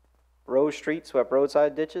 Rose Street, swept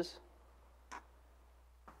roadside ditches.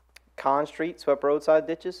 Con Street, swept roadside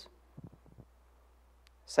ditches.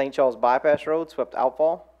 St. Charles Bypass Road, swept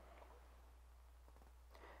outfall.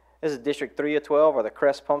 This is District 3 of 12, or the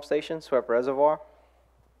Crest Pump Station, swept reservoir.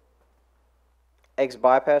 Eggs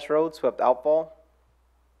Bypass Road, swept outfall.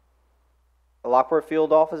 The Lockport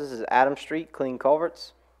Field Office, this is Adams Street, clean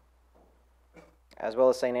culverts, as well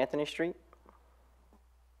as St. Anthony Street.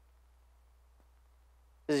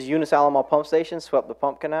 This is Eunice Alamo Pump Station, swept the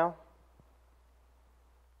pump canal.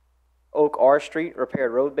 Oak R Street,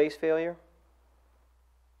 repaired road base failure.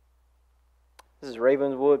 This is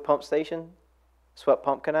Ravenswood Pump Station, swept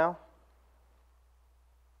pump canal.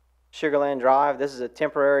 Sugarland Drive, this is a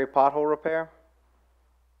temporary pothole repair.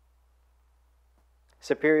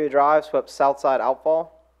 Superior Drive, swept south side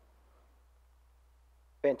outfall.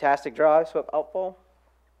 Fantastic Drive, swept outfall.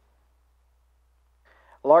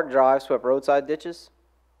 Lark Drive, swept roadside ditches.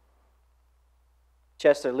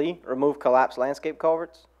 Chester Lee, removed collapsed landscape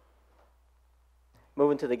culverts.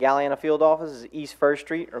 Moving to the Galliana Field Office is East 1st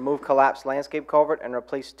Street, removed collapsed landscape culvert and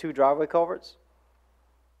replaced 2 driveway culverts.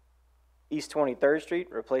 East 23rd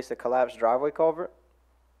Street, replaced a collapsed driveway culvert.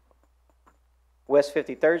 West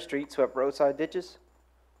 53rd Street, swept roadside ditches.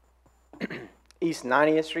 East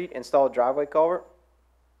 90th Street, installed driveway culvert.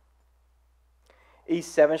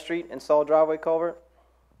 East 7th Street, installed driveway culvert.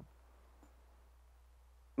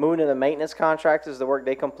 Moving to the maintenance contractors, the work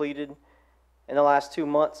they completed in the last 2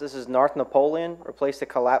 months. This is North Napoleon, replaced a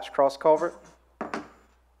collapsed cross culvert.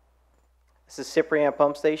 This is Cyprian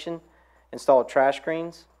Pump Station, installed trash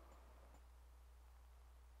screens.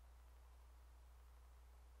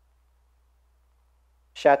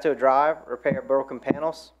 Chateau Drive, repaired broken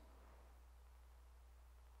panels.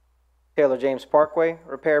 Taylor James Parkway,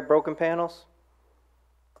 repaired broken panels.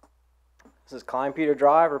 This is Klein Peter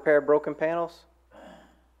Drive, repaired broken panels.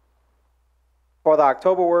 For the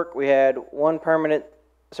October work, we had 1 permanent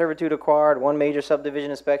servitude acquired, 1 major subdivision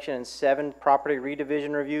inspection, and 7 property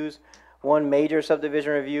redivision reviews, 1 major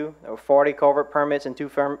subdivision review. There were 40 culvert permits and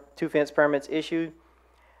 2 fence permits issued.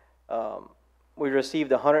 We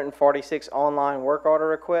received 146 online work order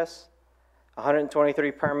requests.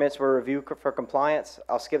 123 permits were reviewed for compliance.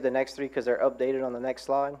 I'll skip the next three because they're updated on the next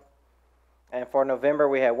slide. And for November,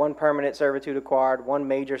 we had 1 permanent servitude acquired, 1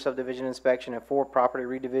 major subdivision inspection, and 4 property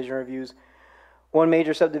redivision reviews. 1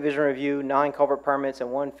 major subdivision review, 9 culvert permits,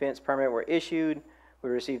 and 1 fence permit were issued. We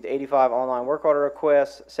received 85 online work order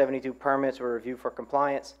requests, 72 permits were reviewed for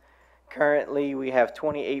compliance. Currently, we have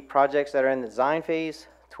 28 projects that are in the design phase,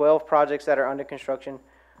 12 projects that are under construction,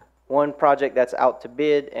 1 project that's out to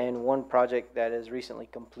bid, and 1 project that is recently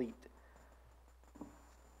complete.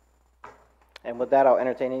 And with that, I'll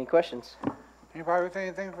entertain any questions. Anybody with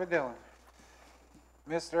anything for Dylan?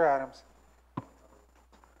 Mr. Adams?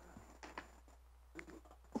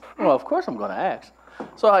 Well, of course I'm going to ask.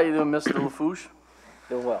 So how you doing, Mr. Lafourche?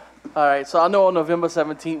 Doing well. All right, so I know on November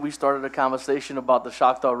 17th, we started a conversation about the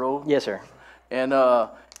Choctaw Road. Yes, sir. And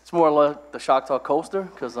it's more like the Choctaw Coaster,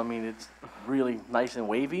 because, I mean, it's really nice and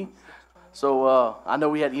wavy. So I know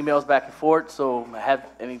we had emails back and forth, so have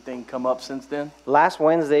anything come up since then? Last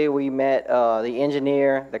Wednesday, we met the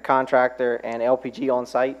engineer, the contractor, and LPG on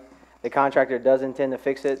site. The contractor does intend to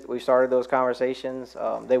fix it. We started those conversations.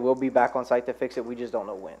 They will be back on site to fix it. We just don't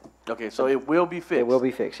know when. Okay, so it will be fixed? It will be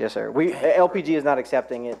fixed, yes, sir. LPG is not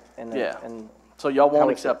accepting it. And so y'all won't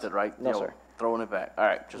accept it, right? No, sir. Throwing it back. All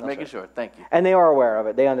right, just No, making sir. sure. Thank you. And they are aware of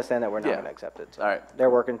it. They understand that we're not Yeah. going to accept it. So All right. they're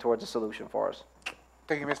working towards a solution for us.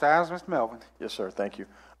 Thank you, Mr. Adams. Mr. Melvin? Yes, sir, thank you.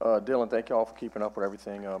 Dylan, thank you all for keeping up with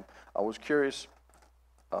everything. I was curious,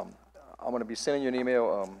 I'm going to be sending you an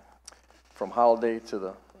email from Holiday to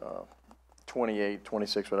the 28,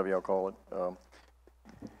 26, whatever y'all call it.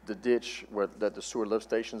 The ditch that the sewer lift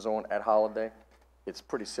station's on at Holiday, it's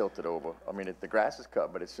pretty silted over. I mean, the grass is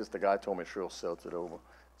cut, but it's just, the guy told me it's real silted over.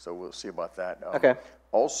 So we'll see about that. Okay.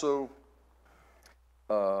 Also,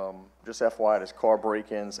 just FYI, there's car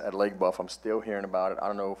break-ins at Lake Buff. I'm still hearing about it. I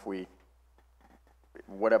don't know if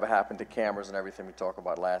whatever happened to cameras and everything we talked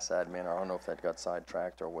about last admin, I don't know if that got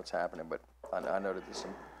sidetracked or what's happening, but I know that there's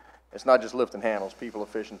some, it's not just lifting handles. People are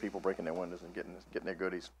fishing, people breaking their windows and getting their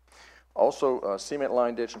goodies. Also, cement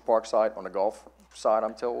line ditch in Parkside on the Gulf side,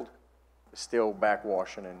 I'm told, is still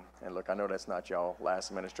backwashing. And look, I know that's not y'all.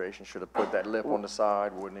 Last administration should have put that lip on the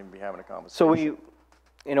side. We wouldn't even be having a conversation. So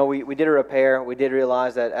we did a repair. We did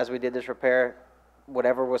realize that as we did this repair,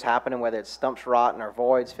 whatever was happening, whether it's stumps rotting or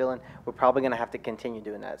voids filling, we're probably going to have to continue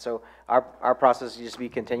doing that. So our process is just be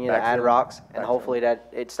continue to add rocks, and hopefully that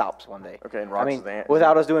it stops one day. Okay, and rocks I mean, is the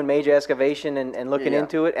without us doing major excavation and looking Yeah.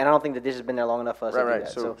 into it, and I don't think the ditch has been there long enough for us to do Right.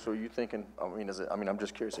 that. So you thinking? I mean, I'm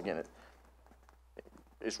just curious again.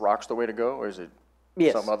 Is rocks the way to go, or is it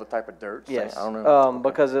Yes. some other type of dirt? Yes, I don't know.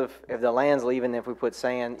 because if the land's leaving, if we put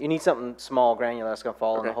sand, you need something small, granular, that's going to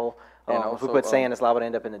fall in the Okay. hole. And If we also, put sand, it's liable to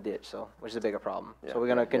end up in the ditch, which is a bigger problem. Yeah, So we're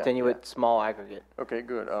going to yeah, continue yeah. with small aggregate. Okay,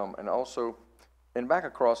 good. And also, in back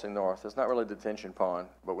across the north, it's not really a detention pond,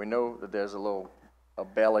 but we know that there's a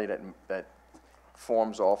belly that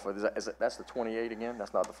forms off of. That's the 28 again?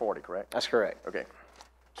 That's not the 40, correct? That's correct. Okay.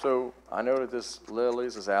 So I know that there's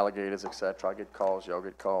lilies, there's alligators, etc. I get calls, y'all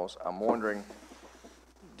get calls. I'm wondering,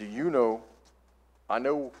 do you know? I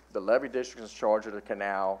know the levee district is in charge of the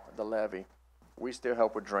canal, the levee. We still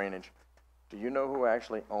help with drainage. Do you know who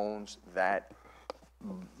actually owns that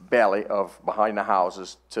belly of behind the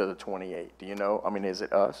houses to the 28? Do you know? I mean, is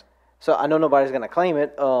it us? So I know nobody's going to claim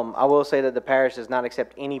it. I will say that the parish does not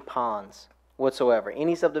accept any ponds whatsoever.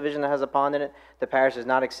 Any subdivision that has a pond in it, the parish does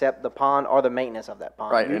not accept the pond or the maintenance of that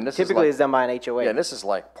pond. Right, and this is Typically, like- it's done by an HOA. Yeah, and this is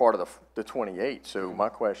like part of the 28. So my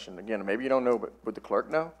question, again, maybe you don't know, but would the clerk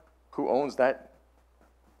know? Who owns that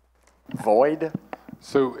void?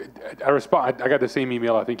 So I got the same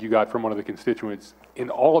email I think you got from one of the constituents. In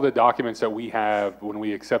all of the documents that we have, when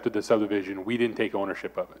we accepted the subdivision, we didn't take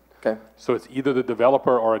ownership of it. Okay. So it's either the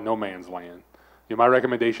developer or a no man's land. My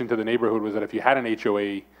recommendation to the neighborhood was that if you had an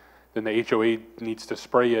HOA, then the HOA needs to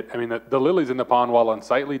spray it. I mean, the lilies in the pond, while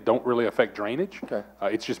unsightly, don't really affect drainage. Okay.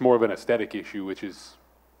 It's just more of an aesthetic issue, which is,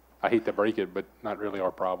 I hate to break it, but not really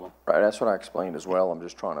our problem. Right, that's what I explained as well. I'm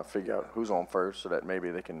just trying to figure out who's on first so that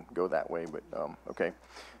maybe they can go that way, but, okay.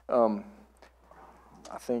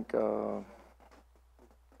 I think that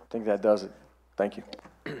does it. Thank you.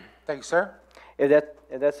 Thank you, sir. If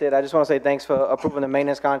that's it, I just want to say thanks for approving the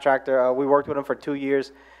maintenance contractor. We worked with them for 2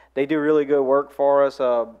 years. They do really good work for us.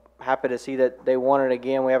 Happy to see that they want it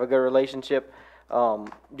again. We have a good relationship.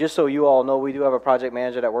 Just so you all know, we do have a project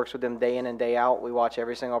manager that works with them day in and day out. We watch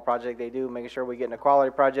every single project they do, making sure we're getting a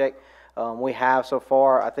quality project. We have so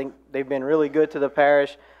far. I think they've been really good to the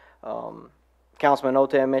parish. Councilman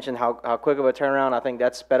Otem mentioned how quick of a turnaround. I think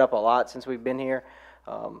that's sped up a lot since we've been here.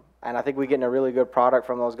 And I think we're getting a really good product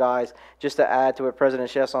from those guys. Just to add to what President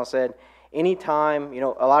Chesson said, anytime, you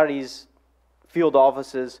know, a lot of these field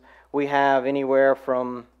offices, we have anywhere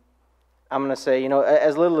from, I'm going to say, you know,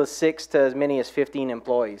 as little as 6 to as many as 15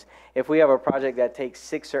 employees. If we have a project that takes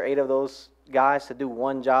 6 or 8 of those guys to do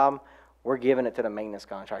one job, we're giving it to the maintenance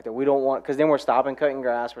contractor. We don't want, because then we're stopping cutting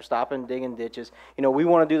grass, we're stopping digging ditches. You know, we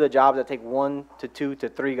want to do the jobs that take 1 to 2 to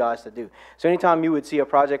 3 guys to do. So anytime you would see a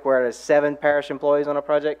project where there's 7 parish employees on a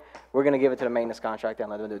project, we're going to give it to the maintenance contractor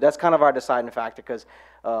and let them do it. That's kind of our deciding factor, because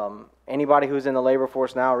anybody who's in the labor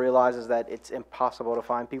force now realizes that it's impossible to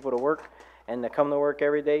find people to work and to come to work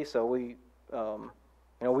every day. So we, you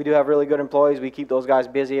know, we do have really good employees. We keep those guys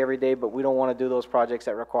busy every day, but we don't want to do those projects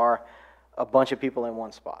that require a bunch of people in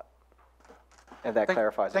one spot. If that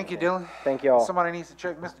clarifies. Thank you, Dylan. Thank you all. Somebody needs to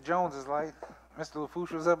check Mr. Jones's light. Mr. Lafourche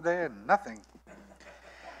was up there and nothing.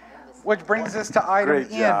 Which brings us to item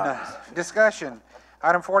N, discussion.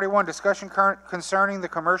 Item 41, discussion concerning the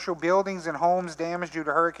commercial buildings and homes damaged due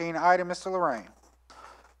to Hurricane Ida. Mr. Lorraine.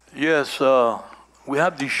 Yes, we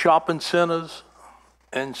have these shopping centers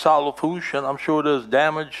in South Lafourche, and I'm sure there's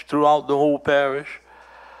damage throughout the whole parish.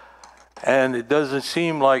 And it doesn't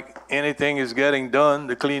seem like anything is getting done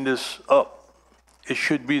to clean this up. It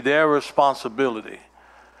should be their responsibility.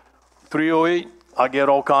 308, I get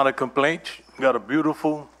all kind of complaints. Got a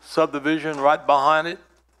beautiful subdivision right behind it.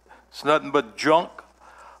 It's nothing but junk.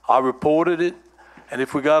 I reported it. And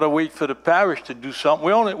if we gotta wait for the parish to do something,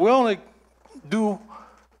 we only do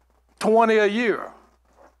 20 a year.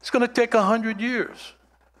 It's gonna take 100 years.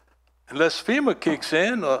 Unless FEMA kicks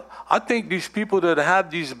in, I think these people that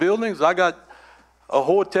have these buildings, I got a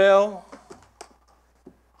hotel,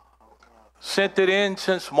 sent it in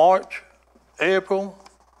since March, April.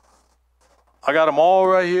 I got them all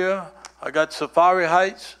right here. I got Safari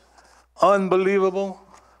Heights, unbelievable.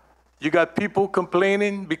 You got people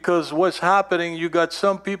complaining because what's happening, you got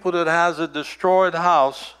some people that has a destroyed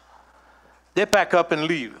house, they pack up and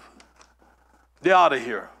leave. They're out of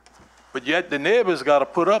here. But yet the neighbors got to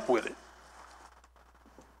put up with it.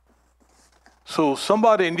 So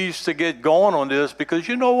somebody needs to get going on this, because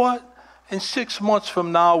you know what? In 6 months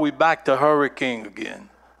from now, we're back to hurricane again,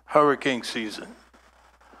 hurricane season.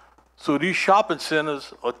 So these shopping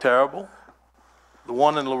centers are terrible. The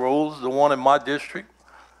one in La Rose, the one in my district,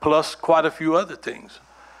 plus quite a few other things.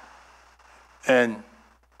 And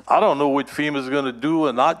I don't know what FEMA's gonna do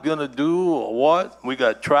or not gonna do or what. We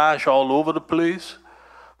got trash all over the place.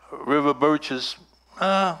 River Birch is,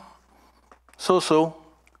 so-so.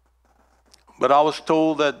 But I was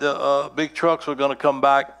told that the big trucks were gonna come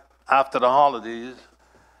back after the holidays.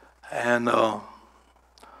 And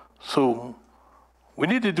so we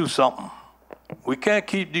need to do something. We can't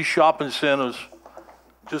keep these shopping centers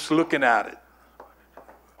just looking at it.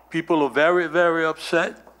 People are very, very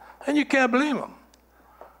upset, and you can't blame them.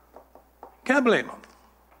 Can't blame them.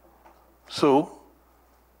 So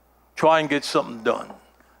try and get something done.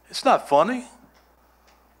 It's not funny.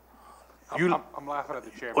 I'm laughing at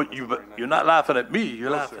the chairman. Oh, you're not laughing at me. You're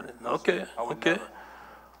laughing at. Okay. Okay.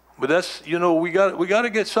 But that's, you know, we got to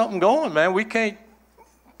get something going, man. We can't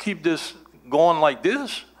keep this going like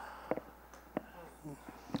this.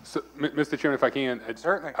 So, Mr. Chairman, if I can,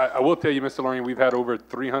 Certainly. I will tell you, Mr. Lorraine, we've had over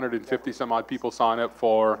 350 some odd people sign up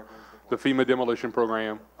for the FEMA demolition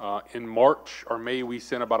program. In March or May, we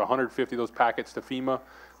sent about 150 of those packets to FEMA.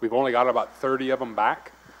 We've only got about 30 of them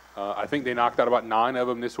back. I think they knocked out about 9 of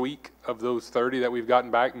them this week of those 30 that we've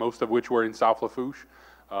gotten back, most of which were in South Lafourche.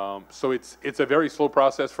 So it's a very slow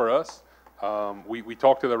process for us. We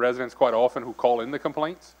talk to the residents quite often who call in the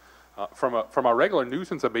complaints. From a regular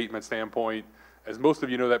nuisance abatement standpoint, as most of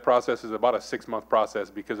you know, that process is about a 6-month process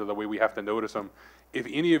because of the way we have to notice them. If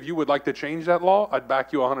any of you would like to change that law, I'd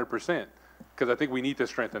back you 100%, because I think we need to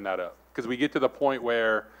strengthen that up. Because we get to the point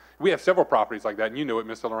where we have several properties like that, and you know it,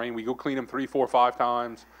 Mr. Lorraine. We go clean them 3, 4, 5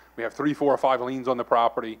 times. We have 3, 4, or 5 liens on the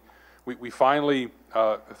property. We finally,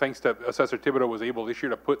 thanks to Assessor Thibodeau, was able this year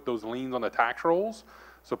to put those liens on the tax rolls.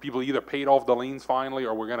 So people either paid off the liens finally,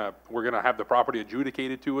 or we're gonna have the property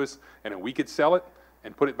adjudicated to us, and then we could sell it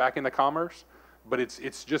and put it back into commerce. But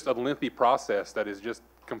it's just a lengthy process that is just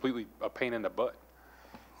completely a pain in the butt.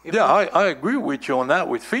 Yeah, I agree with you on that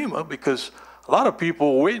with FEMA, because a lot of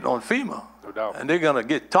people are waiting on FEMA. No doubt. And they're gonna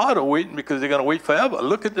get tired of waiting because they're gonna wait forever.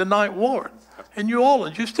 Look at the Ninth Ward. In New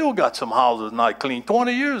Orleans, you still got some houses not clean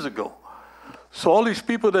 20 years ago. So all these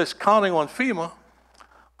people that's counting on FEMA,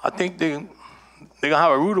 I think they're gonna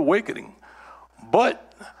have a rude awakening.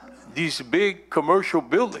 But these big commercial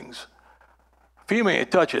buildings, FEMA ain't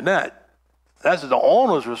touching that. That's the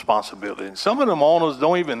owner's responsibility. And some of them owners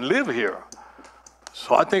don't even live here.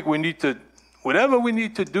 So I think we need to whatever we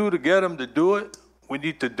need to do to get them to do it, we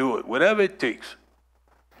need to do it, whatever it takes.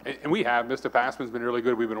 And we have, Mr. Passman's been really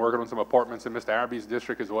good. We've been working on some apartments in Mr. Araby's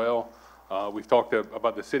district as well. We've talked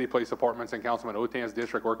about the City Place apartments in Councilman Otan's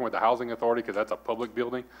district, working with the Housing Authority, because that's a public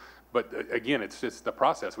building. But again, it's just the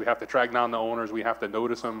process. We have to track down the owners. We have to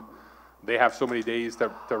notice them. They have so many days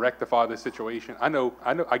to rectify this situation.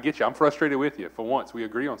 I get you. I'm frustrated with you. For once, we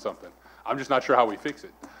agree on something. I'm just not sure how we fix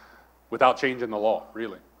it without changing the law,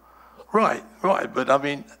 really. Right. But I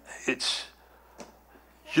mean, it's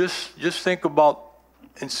just think about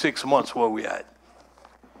in 6 months where we at.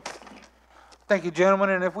 Thank you,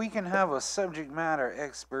 gentlemen, and if we can have a subject matter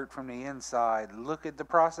expert from the inside look at the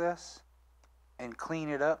process and clean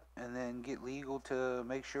it up and then get legal to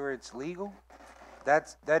make sure it's legal,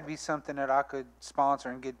 that'd be something that I could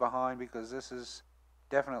sponsor and get behind, because this is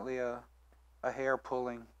definitely a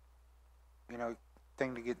hair-pulling,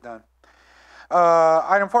 thing to get done.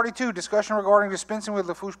 Item 42, discussion regarding dispensing with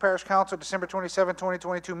Lafourche Parish Council December 27,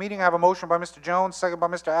 2022 meeting. I have a motion by Mr. Jones, second by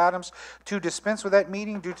Mr. Adams to dispense with that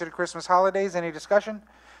meeting due to the Christmas holidays. Any discussion?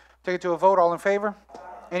 Take it to a vote. All in favor?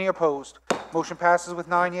 Any opposed? Motion passes with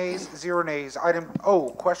 9 yeas, 0 nays. Item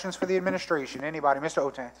O, questions for the administration. Anybody? Mr.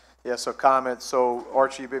 Otan. Yeah, so comments. So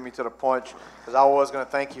Archie, you beat me to the punch, because I was going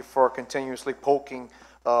to thank you for continuously poking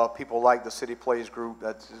people like the City Plays group,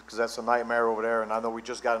 because that's a nightmare over there, and I know we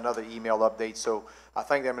just got another email update, so I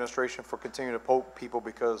thank the administration for continuing to poke people,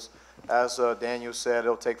 because as Daniel said,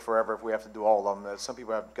 it'll take forever if we have to do all of them. Some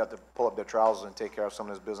people have got to pull up their trousers and take care of some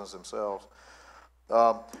of this business themselves.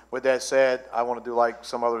 With that said, I want to do like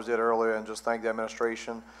some others did earlier and just thank the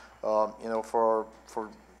administration, for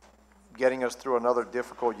getting us through another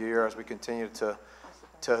difficult year as we continue to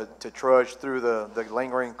trudge through the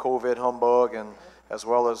lingering COVID humbug, and as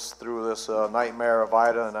well as through this nightmare of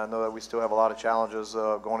Ida. And I know that we still have a lot of challenges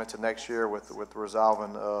going into next year with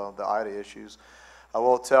resolving the Ida issues. I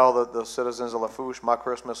will tell the citizens of Lafourche, my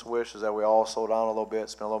Christmas wish is that we all slow down a little bit,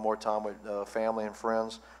 spend a little more time with family and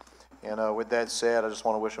friends. And with that said, I just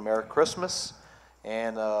want to wish a Merry Christmas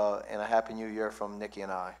and a Happy New Year from Nikki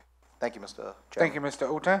and I. Thank you, Mr. Chairman. Thank you, Mr.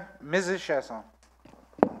 Otan. Mrs. Chasson.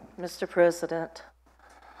 Mr. President,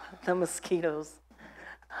 the mosquitoes.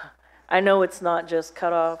 I know it's not just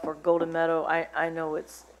Cutoff or Golden Meadow. I know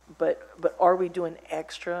it's, but are we doing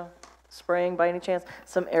extra spraying by any chance?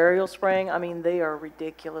 Some aerial spraying? I mean, they are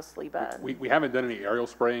ridiculously bad. We haven't done any aerial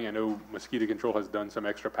spraying. I know Mosquito Control has done some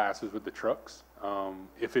extra passes with the trucks.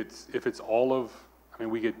 If it's all of, I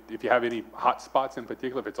mean, if you have any hot spots in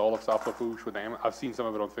particular, if it's all of South Lafourche with I've seen some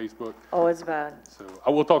of it on Facebook. Oh, it's bad. So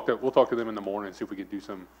we'll talk to them in the morning and see if we can do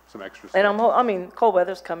some extra stuff. And I mean, cold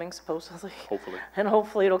weather's coming supposedly. Hopefully. And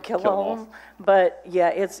hopefully it'll kill them them. off. But yeah,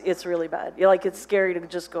 it's really bad. It's scary to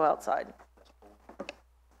just go outside.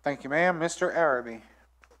 Thank you, ma'am. Mr. Araby.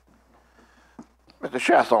 Mr.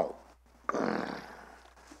 Chasson,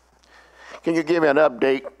 can you give me an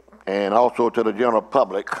update, and also to the general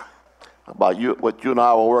public, about what you and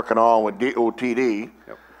I were working on with DOTD,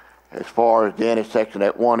 yep, as far as the intersection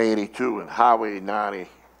at 182 and Highway 90?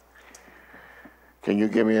 Can you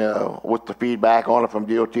give me what's the feedback on it from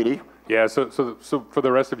DOTD? Yeah, so for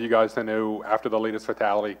the rest of you guys to know, after the latest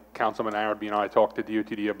fatality, Councilman Araby and I talked to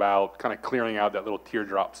DOTD about kind of clearing out that little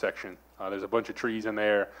teardrop section. There's a bunch of trees in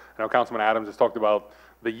there. I know Councilman Adams has talked about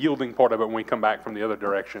the yielding part of it when we come back from the other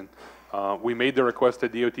direction. We made the request to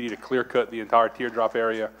DOTD to clear cut the entire teardrop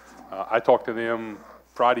area. I talked to them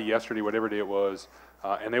Friday, yesterday, whatever day it was,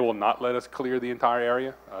 and they will not let us clear the entire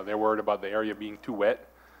area. They're worried about the area being too wet,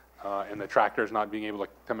 and the tractors not being able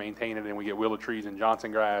to maintain it, and we get willow trees and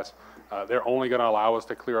Johnson grass. They're only going to allow us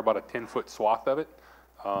to clear about a 10-foot swath of it.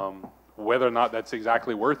 Whether or not that's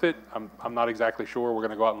exactly worth it, I'm not exactly sure. We're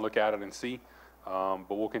going to go out and look at it and see, but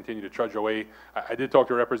we'll continue to trudge away. I did talk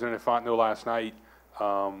to Representative Fontenot last night,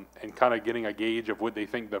 and kind of getting a gauge of what they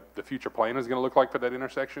think the future plan is going to look like for that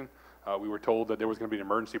intersection. We were told that there was going to be an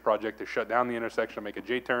emergency project to shut down the intersection to make a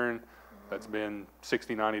J-turn. That's been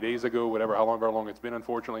 60, 90 days ago, however long it's been,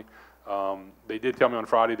 unfortunately. They did tell me on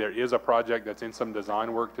Friday there is a project that's in some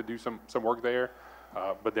design work to do some work there,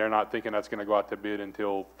 but they're not thinking that's going to go out to bid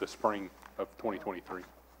until the spring of 2023.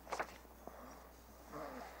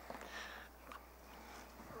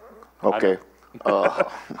 Okay.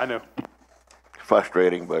 I know.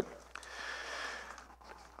 Frustrating, but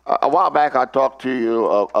a while back I talked to you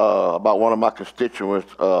about one of my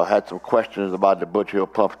constituents had some questions about the Butch Hill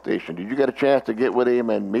pump station. Did you get a chance to get with him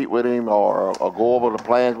and meet with him or go over the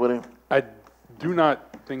plans with him? I do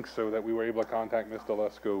not think so, that we were able to contact Mr.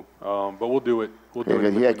 Lesko, but we'll do it. We'll do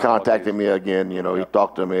it. He had contacted me again. You know, he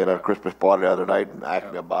talked to me at a Christmas party the other night and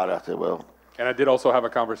asked me about it. I said, well. And I did also have a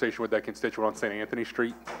conversation with that constituent on St. Anthony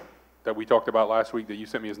Street. that we talked about last week, that you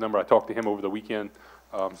sent me his number, I talked to him over the weekend.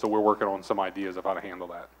 So we're working on some ideas of how to handle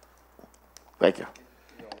that. Thank you.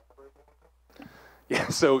 Yeah,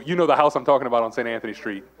 so you know the house I'm talking about on St. Anthony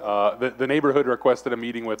Street. The neighborhood requested a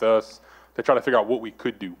meeting with us to try to figure out what we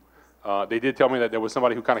could do. They did tell me that there was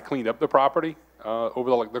somebody who kind of cleaned up the property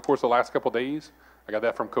over the course of the last couple of days. I got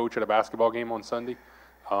that from Coach at a basketball game on Sunday.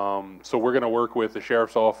 So we're going to work with the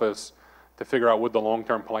sheriff's office to figure out what the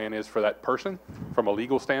long-term plan is for that person from a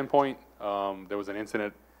legal standpoint. There was an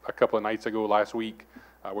incident a couple of nights ago last week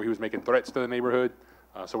where he was making threats to the neighborhood.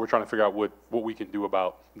 So we're trying to figure out what we can do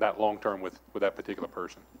about that long-term with that particular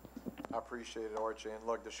person. I appreciate it, Archie. And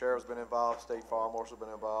look, the sheriff's been involved, state fire marshal's been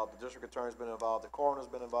involved, the district attorney's been involved, the coroner's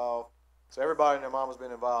been involved. So everybody and their mama's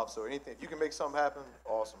been involved. So anything, if you can make something happen,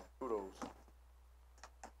 awesome. Kudos.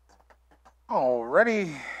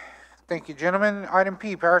 Alrighty. Thank you, gentlemen. Item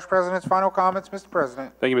P, Parish President's final comments. Mr.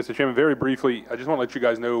 President. Thank you, Mr. Chairman. Very briefly, I just want to let you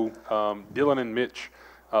guys know, Dylan and Mitch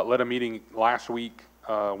led a meeting last week,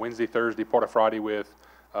 Wednesday, Thursday, part of Friday, with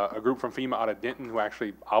a group from FEMA out of Denton who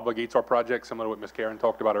actually obligates our project, similar to what Ms. Karen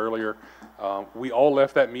talked about earlier. We all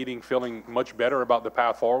left that meeting feeling much better about the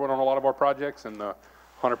path forward on a lot of our projects and the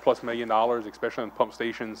 $100+ million, especially on pump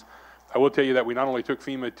stations. I will tell you that we not only took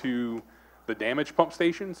FEMA to the damaged pump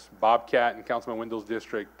stations, Bobcat and Councilman Wendell's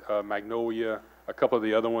district, Magnolia, a couple of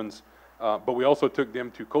the other ones, but we also took them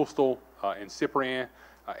to Coastal and Cyprian.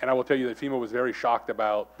 And I will tell you that FEMA was very shocked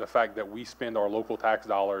about the fact that we spend our local tax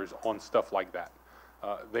dollars on stuff like that.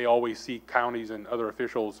 They always see counties and other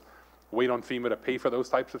officials wait on FEMA to pay for those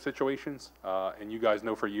types of situations. And you guys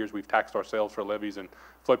know for years we've taxed ourselves for levees and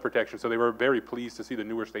flood protection. So they were very pleased to see the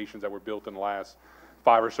newer stations that were built in the last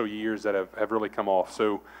 5 or so years that have really come off.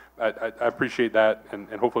 So I appreciate that, and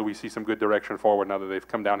hopefully we see some good direction forward now that they've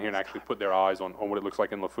come down here and actually put their eyes on what it looks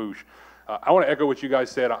like in Lafourche. I want to echo what you guys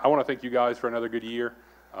said. I want to thank you guys for another good year.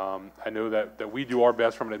 I know that we do our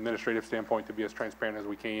best from an administrative standpoint to be as transparent as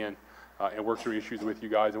we can and work through issues with you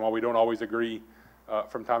guys. And while we don't always agree,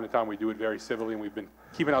 from time to time we do it very civilly, and we've been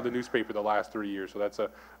keeping out the newspaper the last 3 years. So that's a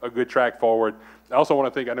good track forward. I also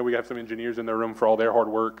want to thank, I know we have some engineers in the room for all their hard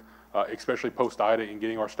work, especially post-IDA and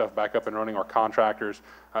getting our stuff back up and running, our contractors,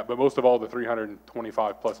 but most of all the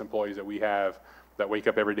 325 plus employees that we have that wake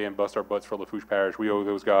up every day and bust our butts for Lafourche Parish. We owe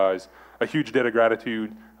those guys a huge debt of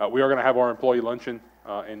gratitude. We are going to have our employee luncheon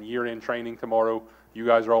and year-end training tomorrow. You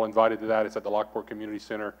guys are all invited to that. It's at the Lockport Community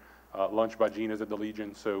Center. Lunch by Gina's at the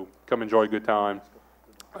Legion, so come enjoy a good time.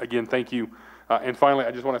 Again, thank you. And finally,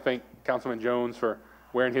 I just want to thank Councilman Jones for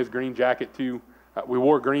wearing his green jacket too. We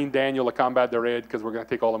wore green, Daniel, to combat the red, because we're going to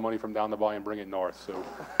take all the money from down the valley and bring it north. So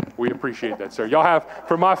we appreciate that, sir. Y'all have,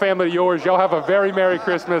 from my family to yours, y'all have a very Merry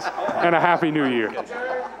Christmas and a Happy New Year.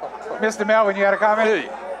 Mr. Melvin, you had a comment? Hey.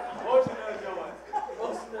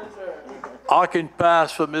 I can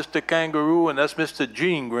pass for Mr. Kangaroo, and that's Mr.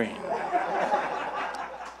 Gene Green.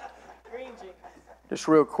 Just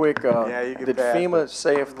real quick, did FEMA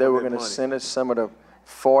say if they were going to send us some of the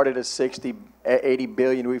 40 to 60, 80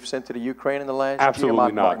 billion we've sent to the Ukraine in the last year?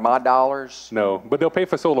 Absolutely not. My dollars? No, but they'll pay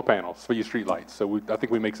for solar panels for your street lights, so I think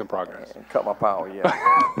we make some progress. And cut my power,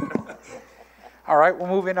 yeah. All right, we'll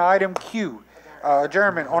move into item Q.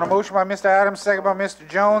 Adjournment. On a motion by Mr. Adams, second by Mr.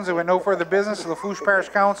 Jones, and with no further business, the Lafourche Parish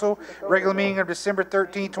Council, regular meeting of December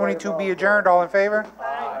 13, 22 be adjourned. All in favor?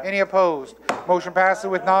 Aye. Any opposed? Motion passes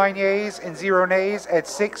with 9 yeas and 0 nays at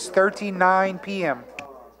 6:39 p.m.